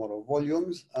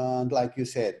volumes. And like you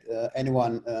said,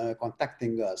 anyone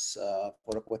contacting us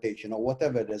for a quotation or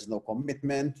whatever, there's no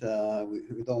commitment.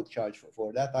 We don't charge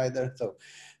for that either.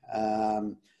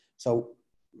 So,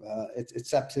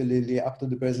 it's absolutely up to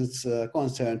the person's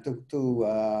concern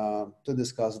to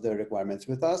discuss their requirements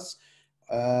with us.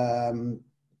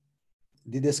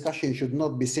 The discussion should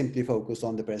not be simply focused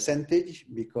on the percentage,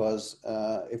 because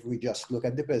if we just look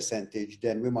at the percentage,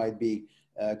 then we might be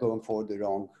going for the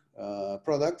wrong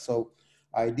product. So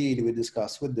ideally, we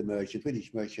discuss with the merchant, with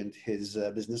each merchant, his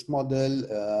business model,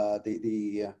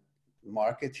 the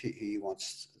market he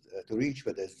wants to reach,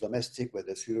 whether it's domestic,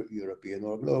 whether it's European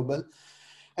or global.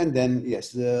 And then,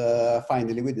 yes,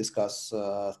 finally, we discuss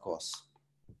costs.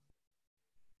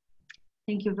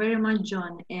 Thank you very much,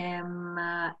 John.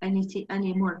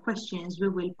 Any more questions, we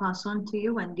will pass on to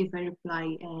you and give a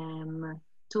reply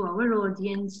to our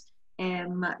audience.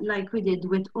 Like we did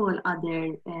with all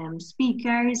other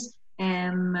speakers,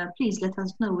 please let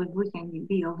us know if we can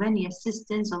be of any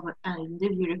assistance and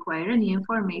if you require any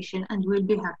information, and we'll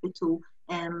be happy to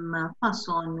pass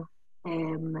on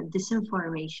this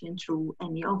information through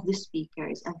any of the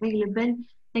speakers available.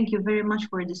 Thank you very much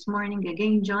for this morning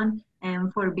again, John,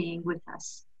 and for being with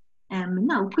us.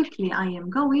 Now, quickly, I am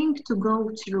going to go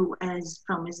through, as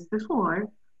promised before,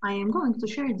 I am going to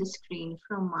share the screen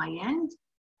from my end.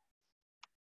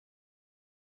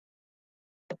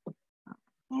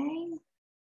 Okay.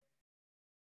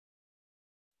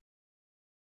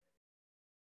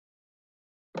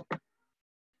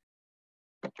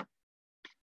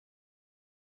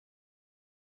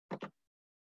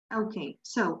 Okay,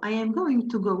 so I am going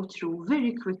to go through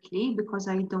very quickly, because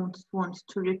I don't want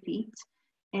to repeat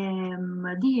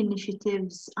the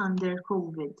initiatives under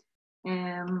COVID.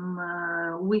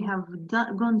 We have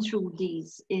gone through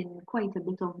these in quite a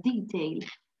bit of detail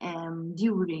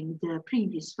during the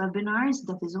previous webinars.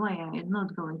 That is why I am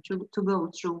not going to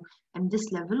go through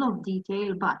this level of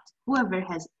detail, but whoever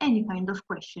has any kind of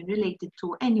question related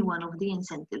to any one of the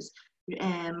incentives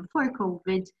for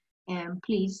COVID,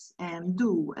 please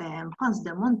do pass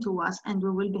them on to us, and we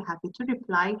will be happy to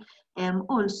reply.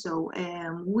 Also,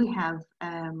 we have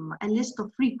a list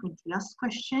of frequently asked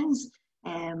questions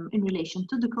in relation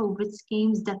to the COVID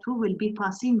schemes that we will be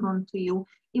passing on to you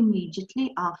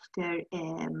immediately after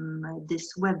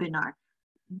this webinar.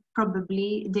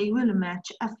 Probably they will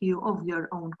match a few of your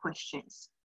own questions.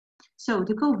 So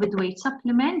the COVID wage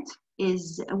supplement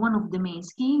is one of the main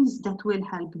schemes that will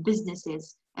help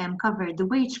businesses cover the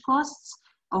wage costs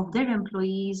of their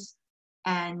employees,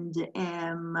 and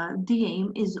the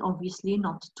aim is obviously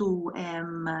not to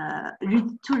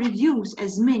reduce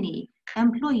as many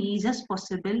employees as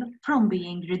possible from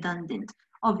being redundant.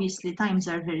 Obviously, times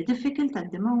are very difficult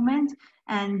at the moment,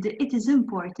 and it is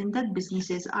important that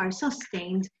businesses are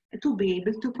sustained to be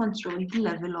able to control the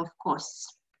level of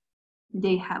costs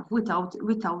they have without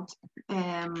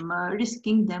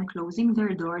risking them closing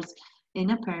their doors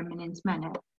in a permanent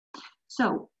manner.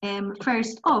 So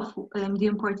first off, the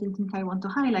important thing I want to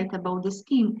highlight about the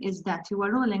scheme is that you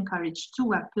are all encouraged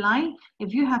to apply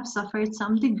if you have suffered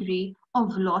some degree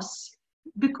of loss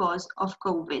because of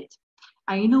COVID.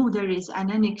 I know there is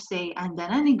an Annex A and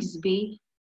an Annex B,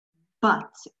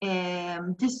 but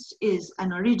this is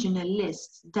an original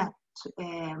list that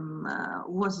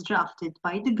was drafted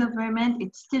by the government.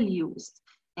 It's still used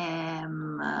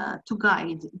to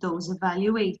guide those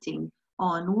evaluating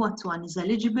on what one is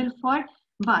eligible for,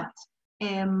 but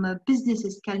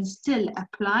businesses can still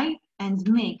apply and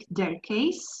make their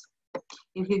case.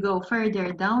 If you go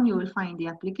further down, you will find the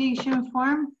application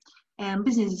form.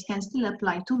 Businesses can still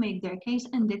apply to make their case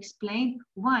and explain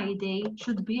why they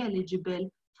should be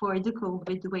eligible for the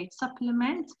COVID wage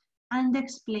supplement, and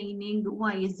explaining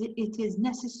why it is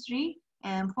necessary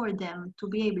for them to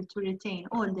be able to retain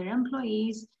all their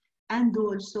employees, and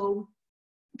also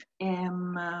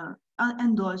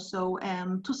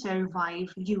to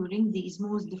survive during these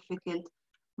most difficult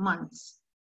months.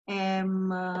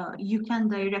 You can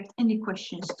direct any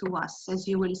questions to us. As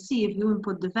you will see, if you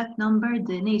input the VAT number,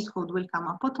 the NACE code will come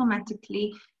up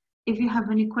automatically. If you have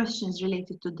any questions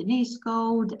related to the NACE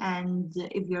code, and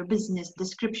if your business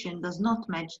description does not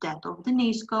match that of the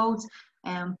NACE codes,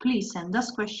 please send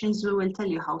us questions. We will tell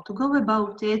you how to go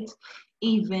about it.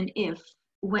 Even if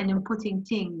when inputting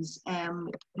things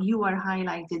you are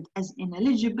highlighted as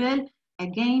ineligible,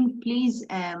 again, please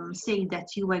say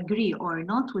that you agree or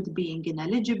not with being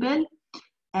ineligible.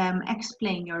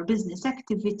 explain your business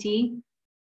activity.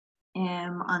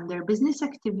 Under business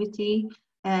activity,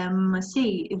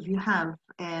 say if you have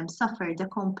suffered a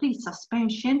complete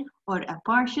suspension or a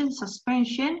partial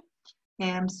suspension.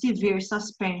 Severe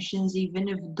suspensions, even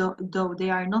if though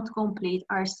they are not complete,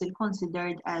 are still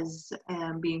considered as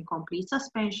being complete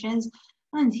suspensions.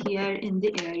 And here in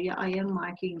the area I am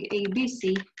marking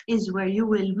ABC is where you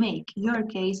will make your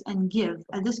case and give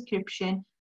a description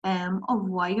of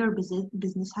why your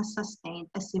business has sustained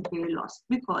a severe loss,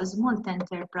 because Malta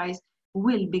Enterprise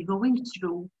will be going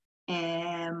through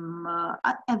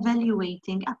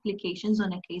evaluating applications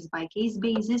on a case-by-case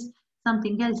basis.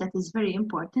 Something else that is very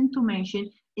important to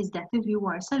mention is that if you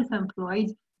are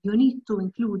self-employed, you need to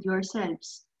include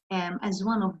yourselves as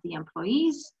one of the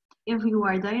employees. If you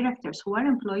are directors who are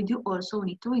employed, you also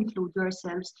need to include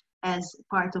yourselves as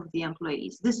part of the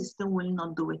employees. The system will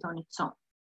not do it on its own.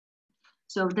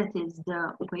 So that is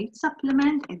the weight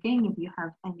supplement. Again, if you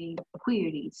have any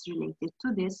queries related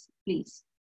to this, please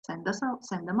send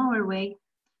them our way.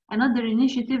 Another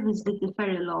initiative is the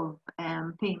deferral of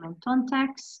payment on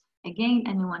tax. Again,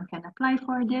 anyone can apply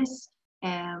for this.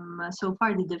 So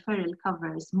far, the deferral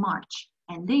covers March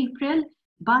and April,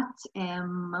 but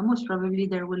most probably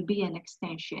there will be an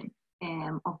extension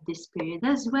of this period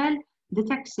as well. The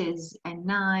taxes and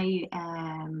NI,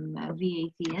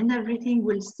 VAT and everything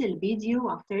will still be due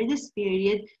after this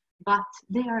period, but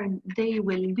they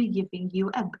will be giving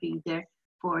you a breather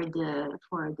for the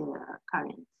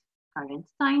current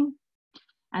time.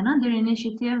 Another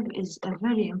initiative is a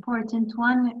very important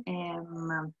one,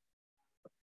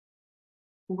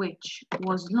 which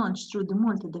was launched through the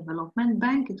Malta Development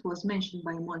Bank. It was mentioned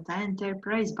by Malta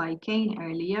Enterprise, by Kane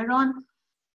earlier on.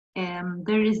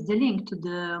 There is the link to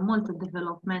the Malta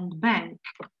Development Bank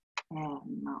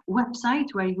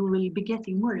website where you will be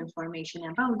getting more information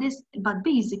about this. But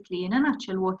basically, in a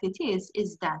nutshell, what it is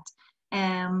that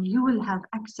you will have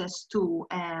access to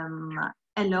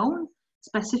a loan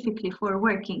specifically for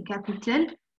working capital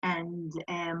and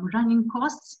running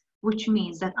costs, which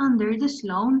means that under this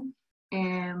loan,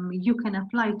 you can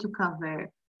apply to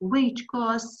cover wage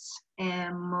costs,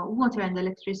 water and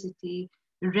electricity,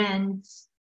 rents,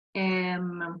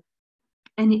 any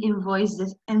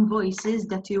invoices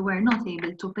that you were not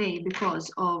able to pay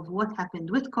because of what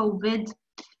happened with COVID,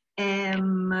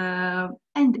 and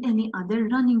any other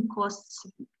running costs,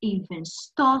 even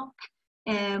stock.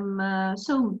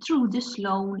 So through this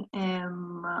loan,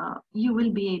 you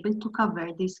will be able to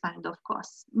cover these kind of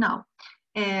costs. Now,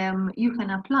 you can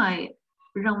apply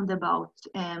round about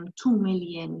 2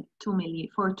 million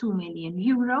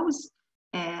euros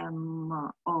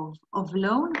of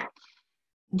loan.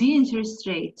 The interest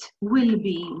rate will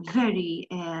be very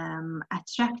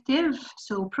attractive.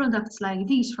 So products like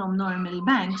these from normal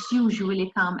banks usually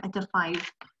come at a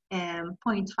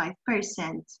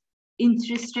 5.5%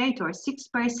 interest rate, or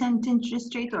 6%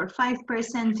 interest rate, or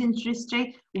 5% interest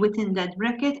rate within that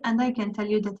bracket. And I can tell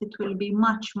you that it will be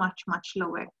much, much, much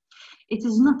lower. It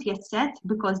is not yet set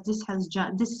because this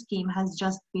scheme has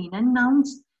just been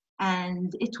announced,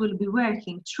 and it will be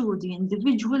working through the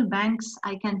individual banks.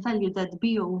 I can tell you that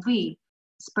BOV's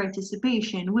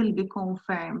participation will be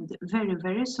confirmed very,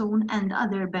 very soon, and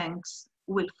other banks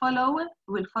will follow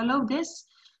this.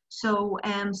 So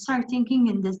start thinking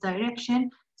in this direction.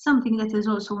 Something that is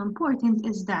also important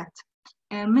is that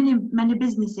many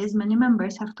businesses, many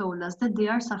members have told us that they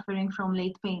are suffering from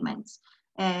late payments.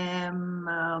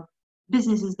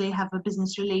 Businesses they have a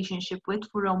business relationship with,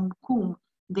 from whom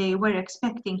they were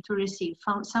expecting to receive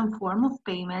some form of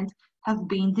payment, have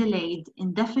been delayed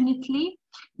indefinitely.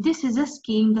 This is a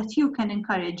scheme that you can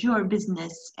encourage your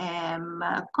business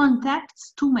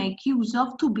contacts to make use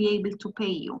of, to be able to pay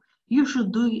you. You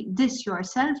should do this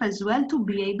yourself as well to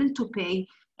be able to pay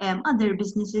other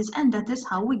businesses, and that is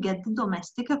how we get the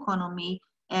domestic economy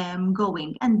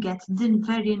going and get the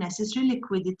very necessary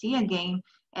liquidity again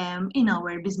in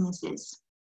our businesses.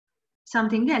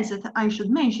 Something else that I should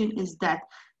mention is that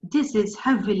this is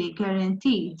heavily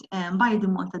guaranteed by the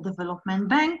Malta Development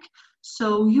Bank.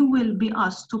 So you will be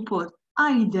asked to put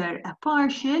either a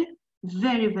partial,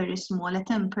 very, very small, a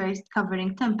 10%,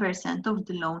 covering 10% of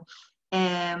the loan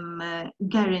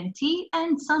guarantee.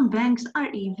 And some banks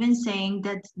are even saying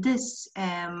that this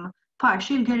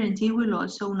partial guarantee will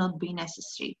also not be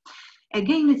necessary.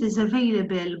 Again, it is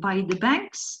available by the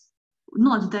banks,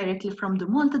 not directly from the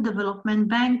Malta Development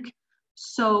Bank.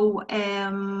 So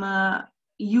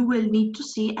you will need to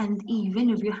see, and even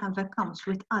if you have accounts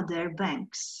with other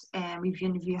banks,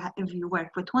 even if you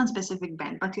work with one specific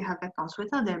bank, but you have accounts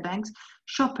with other banks,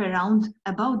 shop around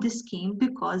about the scheme,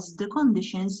 because the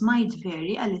conditions might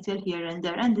vary a little here and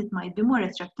there, and it might be more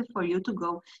attractive for you to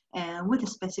go with a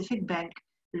specific bank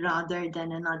rather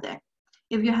than another.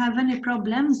 If you have any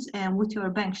problems with your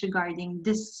banks regarding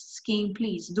this scheme,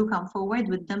 please do come forward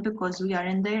with them, because we are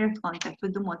in direct contact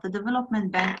with the Malta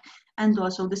Development Bank and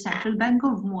also the Central Bank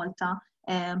of Malta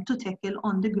to tackle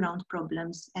on the ground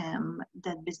problems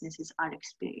that businesses are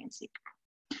experiencing.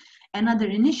 Another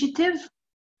initiative,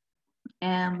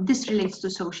 this relates to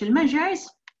social measures.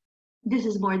 This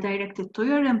is more directed to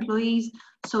your employees.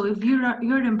 So if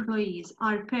your employees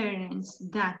are parents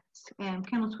that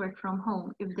cannot work from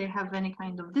home, if they have any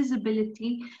kind of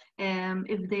disability,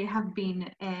 if they have been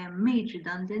made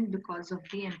redundant because of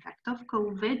the impact of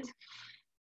COVID,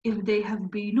 if they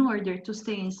have been ordered to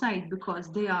stay inside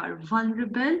because they are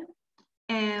vulnerable,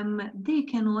 they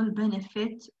can all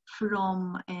benefit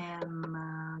from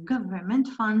government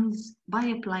funds by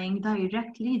applying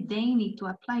directly. They need to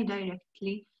apply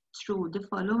directly through the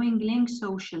following link: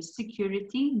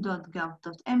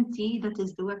 socialsecurity.gov.mt. That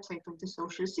is the website of the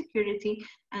Social Security,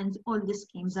 and all the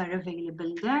schemes are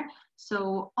available there.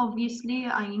 So obviously,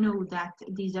 I know that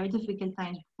these are difficult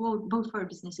times both for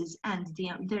businesses and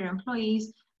their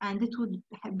employees, and it would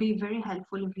be very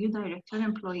helpful if you direct your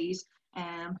employees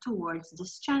towards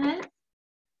this channel.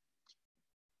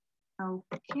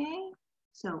 Okay,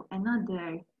 so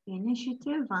another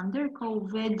initiative under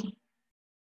COVID,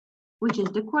 which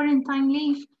is the quarantine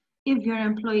leave. If your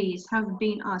employees have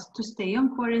been asked to stay on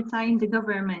quarantine, the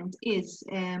government is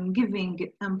giving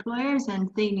employers,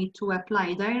 and they need to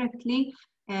apply directly,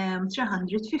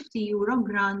 €350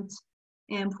 grant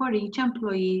for each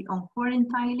employee on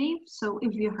quarantine leave. So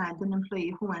if you had an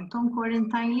employee who went on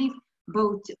quarantine leave,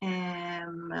 both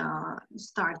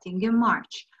starting in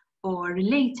March or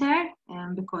later,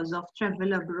 because of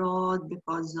travel abroad,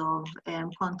 because of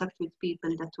contact with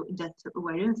people that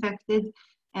were infected,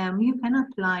 you can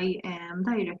apply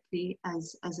directly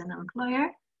as an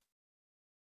employer.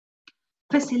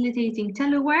 Facilitating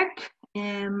telework.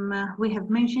 We have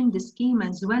mentioned the scheme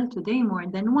as well today more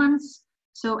than once.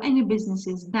 So any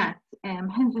businesses that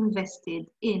have invested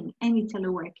in any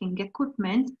teleworking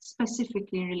equipment,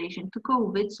 specifically in relation to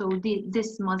COVID, so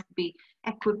this must be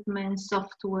equipment,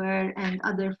 software, and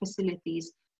other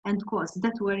facilities and costs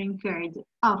that were incurred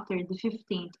after the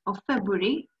 15th of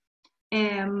February,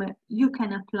 you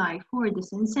can apply for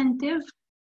this incentive.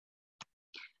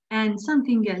 And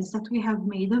something else that we have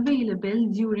made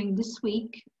available during this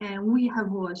week, we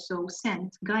have also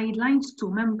sent guidelines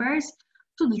to members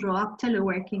to draw up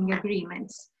teleworking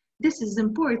agreements. This is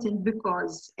important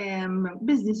because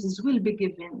businesses will be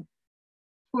given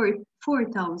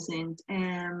 $4,000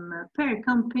 per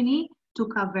company to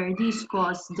cover these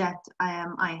costs that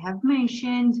I have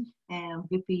mentioned: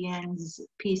 VPNs,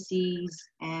 PCs,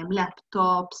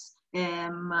 laptops,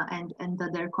 and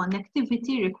other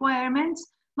connectivity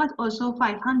requirements, but also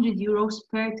 €500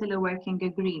 per teleworking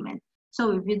agreement.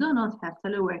 So if you do not have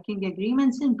teleworking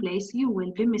agreements in place, you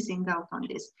will be missing out on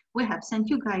this. We have sent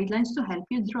you guidelines to help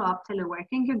you draw up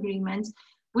teleworking agreements,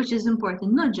 which is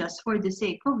important not just for the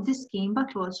sake of the scheme,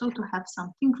 but also to have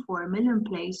something formal in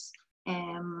place,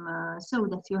 so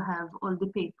that you have all the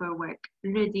paperwork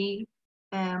ready,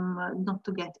 not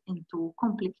to get into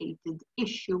complicated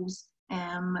issues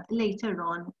later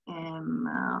on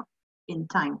in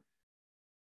time.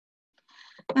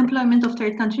 Employment of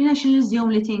third country nationals. The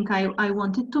only thing I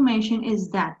wanted to mention is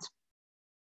that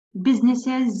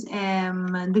businesses,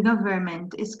 the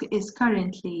government is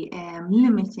currently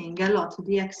limiting a lot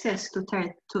the access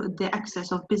the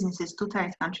access of businesses to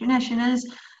third country nationals.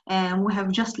 We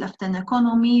have just left an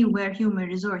economy where human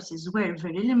resources were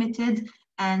very limited,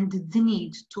 and the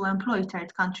need to employ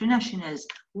third country nationals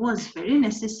was very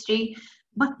necessary.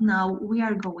 But now we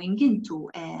are going into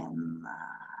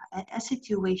a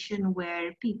situation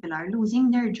where people are losing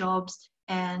their jobs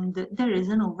and there is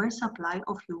an oversupply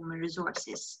of human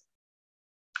resources.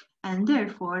 And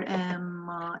therefore,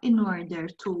 in order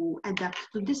to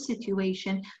adapt to this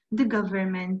situation, the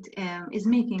government is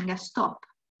making a stop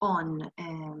on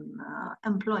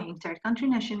employing third country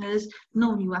nationals.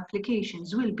 No new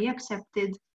applications will be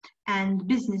accepted, and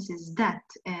businesses that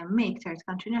make third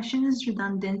country nationals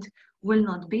redundant will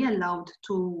not be allowed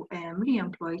to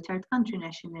re-employ third country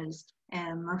nationals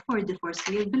for the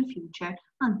foreseeable future,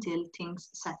 until things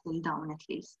settle down at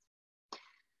least.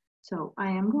 So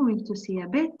I am going to see a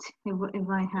bit if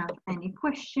I have any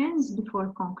questions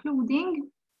before concluding.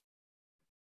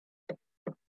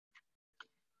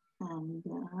 And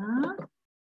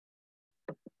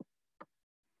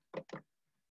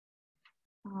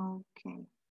Okay.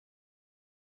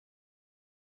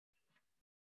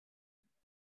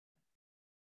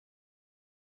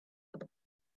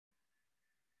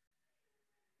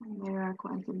 And there are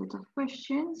quite a bit of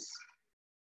questions.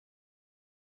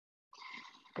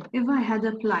 If I had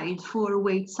applied for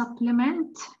weight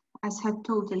supplement as had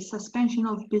total suspension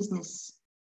of business,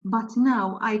 but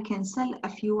now I can sell a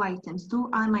few items,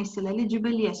 am I still eligible?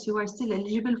 Yes, you are still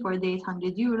eligible for the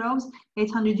 800 euros.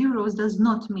 800 euros does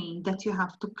not mean that you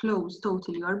have to close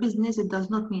totally your business. It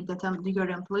does not mean that your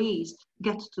employees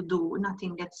get to do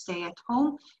nothing, get stay at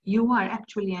home. You are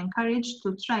actually encouraged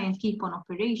to try and keep on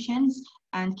operations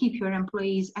and keep your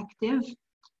employees active.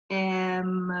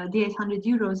 The 800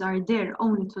 euros are there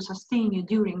only to sustain you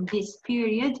during this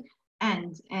period,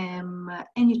 and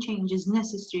any changes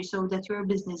necessary so that your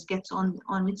business gets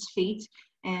on its feet,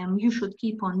 you should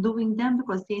keep on doing them,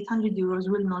 because the 800 euros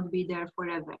will not be there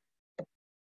forever.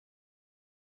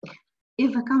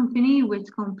 If a company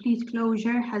with complete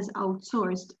closure has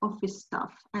outsourced office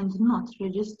staff and not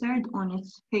registered on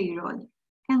its payroll,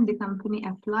 can the company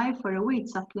apply for a wage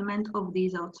supplement of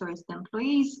these outsourced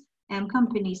employees?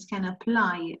 Companies can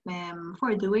apply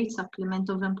for the wage supplement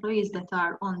of employees that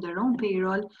are on their own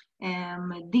payroll.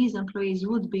 These employees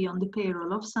would be on the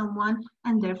payroll of someone,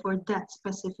 and therefore that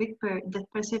specific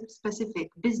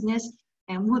business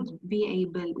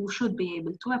should be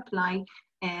able to apply.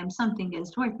 Something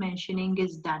else worth mentioning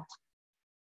is that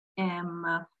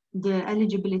the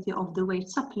eligibility of the wage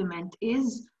supplement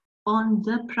is on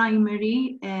the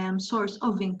primary source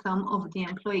of income of the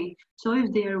employee. So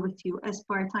if they are with you as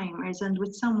part-timers and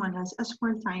with someone else as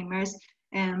full-timers,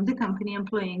 the company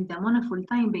employing them on a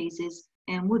full-time basis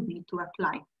would need to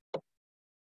apply.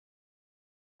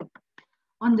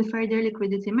 On the further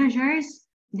liquidity measures,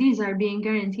 these are being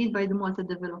guaranteed by the Malta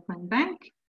Development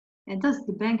Bank. Does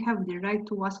the bank have the right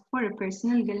to ask for a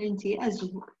personal guarantee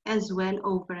as well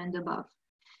over and above?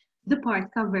 The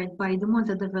part covered by the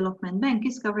Malta Development Bank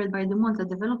is covered by the Malta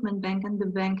Development Bank, and the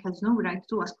bank has no right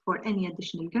to ask for any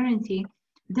additional guarantee.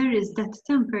 There is that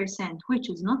 10% which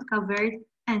is not covered,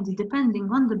 and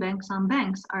depending on the bank, some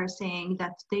banks are saying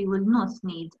that they will not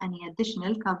need any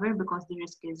additional cover because the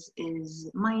risk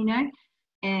is minor,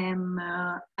 and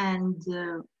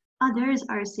others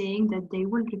are saying that they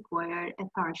will require a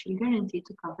partial guarantee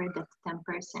to cover that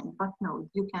 10%, but no,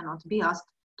 you cannot be asked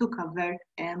to cover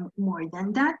more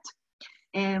than that.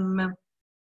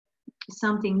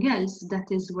 Something else that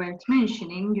is worth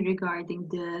mentioning regarding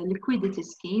the liquidity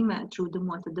scheme through the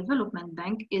Malta Development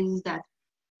Bank is that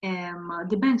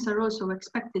the banks are also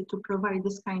expected to provide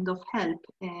this kind of help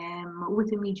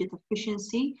with immediate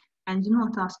efficiency and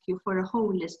not ask you for a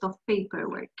whole list of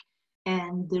paperwork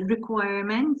and the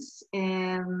requirements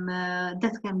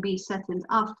that can be settled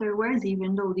afterwards,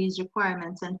 even though these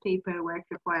requirements and paperwork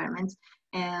requirements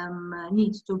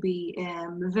need to be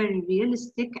very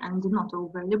realistic and not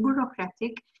overly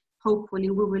bureaucratic.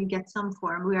 Hopefully we will get some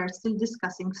form, we are still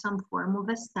discussing some form of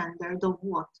a standard of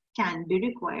what can be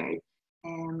required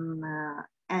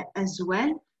as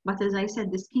well. But as I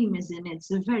said, the scheme is in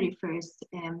its very first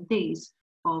days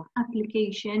of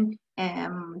application.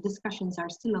 Discussions are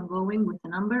still ongoing with a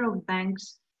number of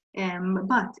banks,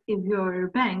 but if your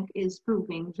bank is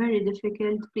proving very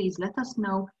difficult, please let us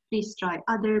know. Please try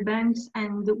other banks,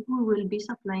 and we will be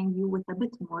supplying you with a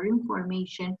bit more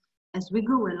information as we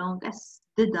go along, as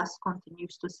the dust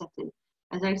continues to settle.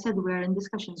 As I said, we are in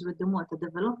discussions with the Malta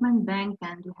Development Bank,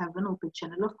 and we have an open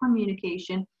channel of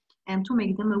communication and to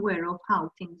make them aware of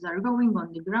how things are going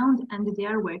on the ground, and they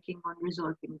are working on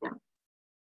resolving them.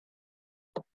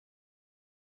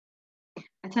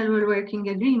 A tellable working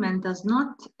agreement does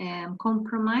not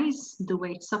compromise the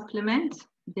wage supplement.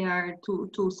 They are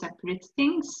two separate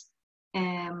things.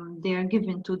 They are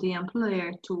given to the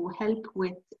employer to help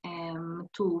with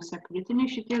two separate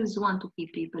initiatives, one to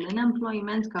keep people in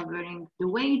employment, covering the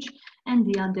wage, and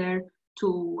the other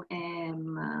to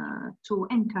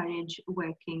encourage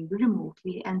working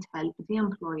remotely and help the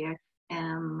employer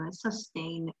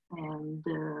sustain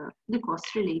the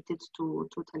costs related to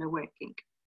teleworking.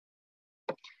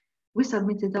 We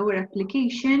submitted our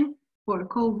application for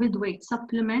COVID wage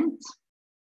supplement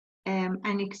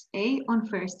Annex A on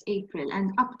 1st April,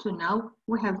 and up to now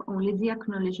we have only the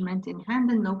acknowledgement in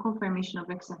hand and no confirmation of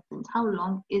acceptance. How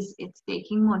long is it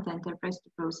taking Malta Enterprise to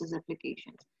process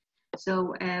applications?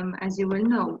 So as you will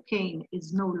know, Kane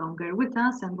is no longer with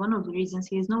us, and one of the reasons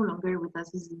he is no longer with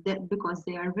us is that because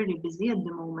they are very busy at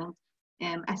the moment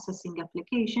assessing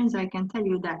applications. I can tell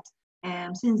you that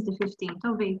since the 15th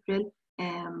of April,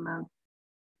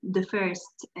 the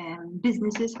first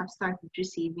businesses have started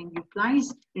receiving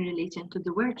replies in relation to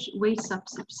the wage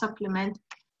supplement.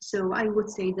 So I would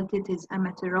say that it is a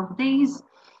matter of days.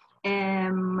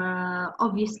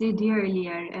 Obviously, the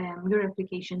earlier your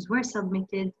applications were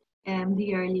submitted,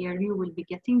 the earlier you will be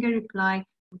getting a reply,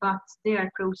 but they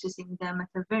are processing them at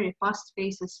a very fast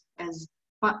pace as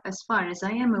far as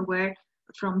I am aware,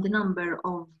 from the number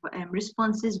of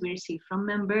responses we receive from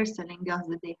members telling us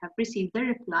that they have received a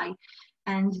reply,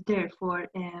 and therefore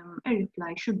a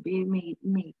reply should be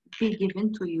be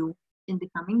given to you in the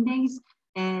coming days.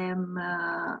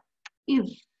 If,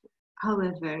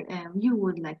 however, you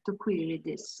would like to query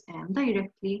this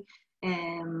directly,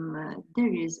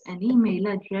 there is an email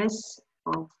address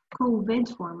of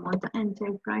COVID for Malta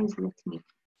Enterprise. Let me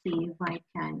see if I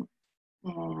can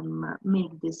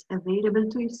make this available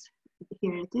to you.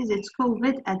 Here it is. It's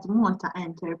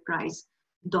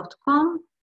covid@maltaenterprise.com.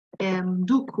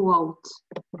 Do quote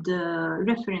the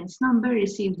reference number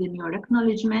received in your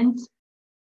acknowledgement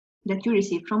that you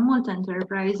received from Malta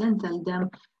Enterprise, and tell them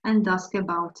and ask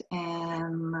about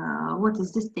what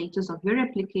is the status of your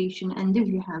application, and if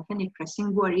you have any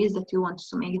pressing worries that you want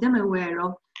to make them aware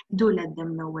of, do let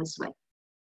them know as well.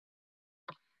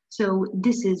 So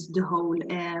this is the whole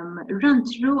run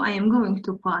through. I am going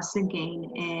to pass again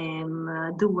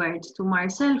the word to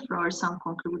Marcel for some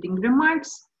concluding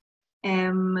remarks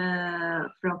from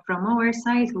our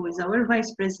side, who is our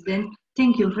Vice President.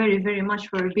 Thank you very, very much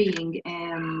for being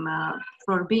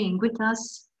with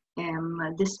us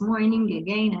this morning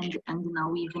again, and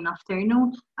now even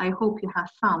afternoon. I hope you have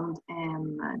found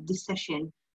this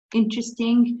session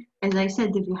interesting. As I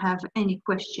said, if you have any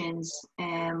questions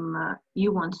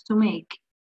you want to make,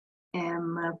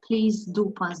 please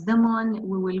do pass them on.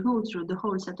 We will go through the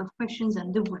whole set of questions,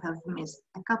 and if we have missed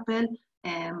a couple,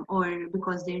 or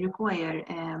because they require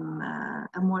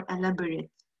a more elaborate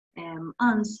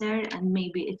answer, and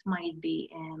maybe it might be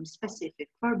specific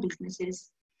for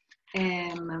businesses, we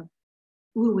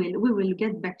will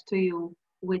get back to you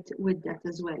with that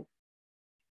as well.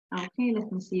 Okay, let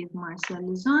me see if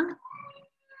Marcel is on.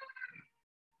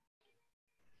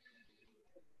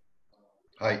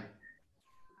 Hi.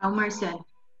 Oh, Marcel.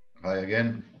 Hi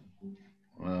again.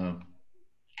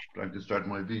 Trying to start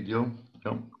my video.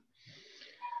 No.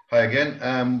 Hi again.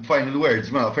 Final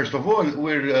words. Now, first of all,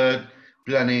 we're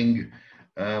planning.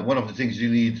 One of the things you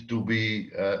need to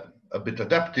be a bit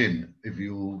adapting if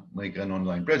you make an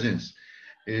online presence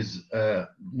is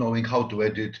knowing how to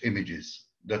edit images.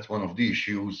 That's one of the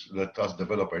issues that us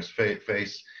developers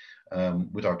face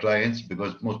with our clients,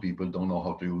 because most people don't know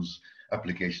how to use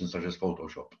applications such as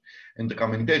Photoshop. In the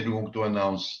coming days, we want to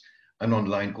announce an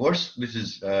online course. This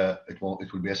is it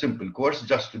will be a simple course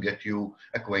just to get you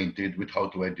acquainted with how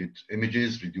to edit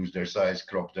images, reduce their size,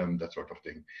 crop them, that sort of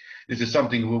thing. This is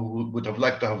something we would have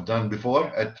liked to have done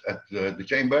before at the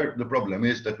chamber. The problem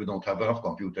is that we don't have enough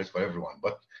computers for everyone.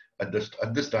 But at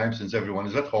this time, since everyone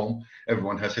is at home,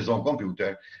 everyone has his own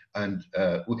computer, and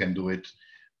we can do it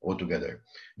all together.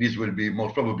 These will be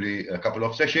most probably a couple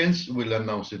of sessions. We'll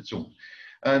announce it soon.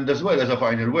 And as well as a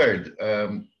final word,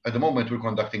 at the moment we're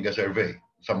conducting a survey.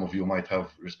 Some of you might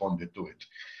have responded to it.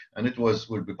 And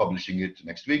we'll be publishing it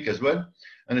next week as well.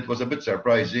 And it was a bit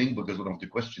surprising, because one of the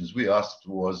questions we asked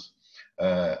was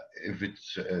if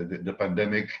it's the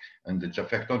pandemic and its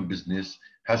effect on business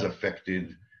has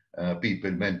affected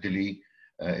people mentally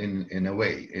in any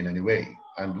way.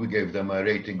 And we gave them a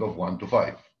rating of 1 to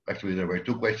 5. Actually, there were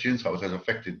 2 questions: how it has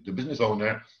affected the business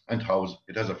owner and how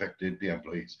it has affected the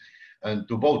employees. And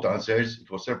to both answers, it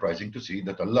was surprising to see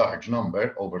that a large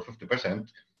number, over 50%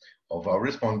 of our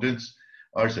respondents,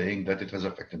 are saying that it has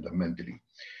affected them mentally.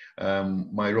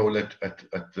 My role at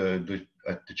the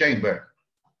chamber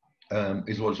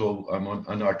is also, I'm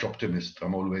an arch optimist.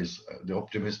 I'm always the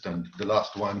optimist and the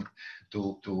last one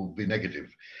to be negative.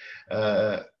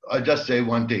 I'll just say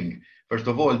one thing. First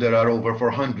of all, there are over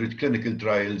 400 clinical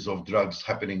trials of drugs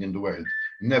happening in the world.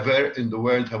 Never in the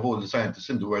world have all the scientists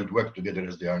in the world worked together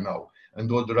as they are now. And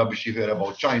all the rubbish you hear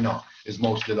about China is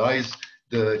mostly lies.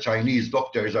 The Chinese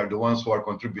doctors are the ones who are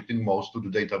contributing most to the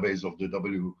database of the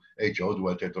WHO, the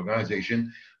World Health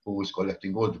Organization, who is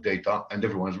collecting all the data, and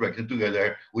everyone is working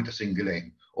together with a single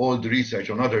aim. All the research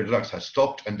on other drugs has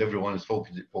stopped, and everyone is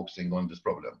focusing on this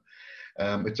problem.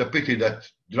 It's a pity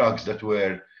that drugs that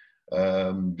were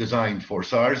designed for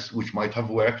SARS, which might have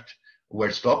worked,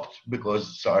 were stopped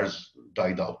because SARS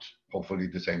died out. Hopefully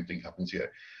the same thing happens here.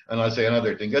 And I'll say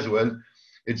another thing as well.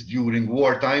 It's during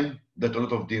wartime that a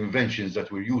lot of the inventions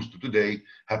that we're used to today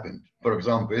happened. For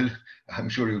example, I'm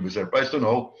sure you'll be surprised to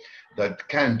know that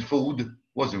canned food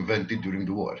was invented during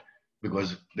the war,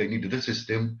 because they needed a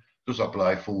system to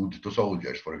supply food to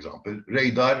soldiers, for example.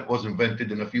 Radar was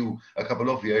invented in a couple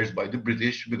of years by the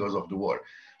British because of the war.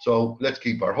 So let's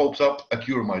keep our hopes up. A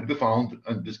cure might be found,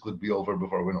 and this could be over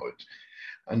before we know it.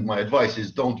 And my advice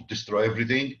is don't destroy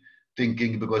everything,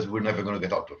 thinking because we're never going to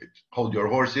get out of it. Hold your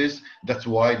horses. That's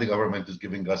why the government is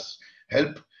giving us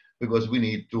help, because we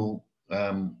need to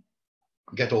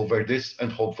get over this,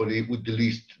 and hopefully with the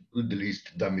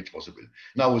least damage possible.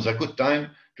 Now is a good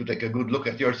time to take a good look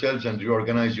at yourselves and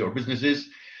reorganize your businesses,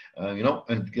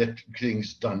 and get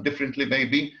things done differently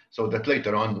maybe, so that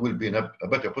later on we'll be in a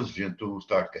better position to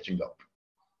start catching up.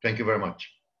 Thank you very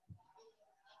much.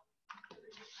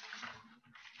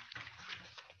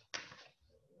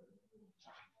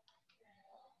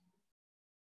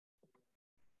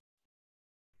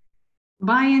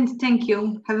 Bye and thank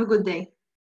you. Have a good day.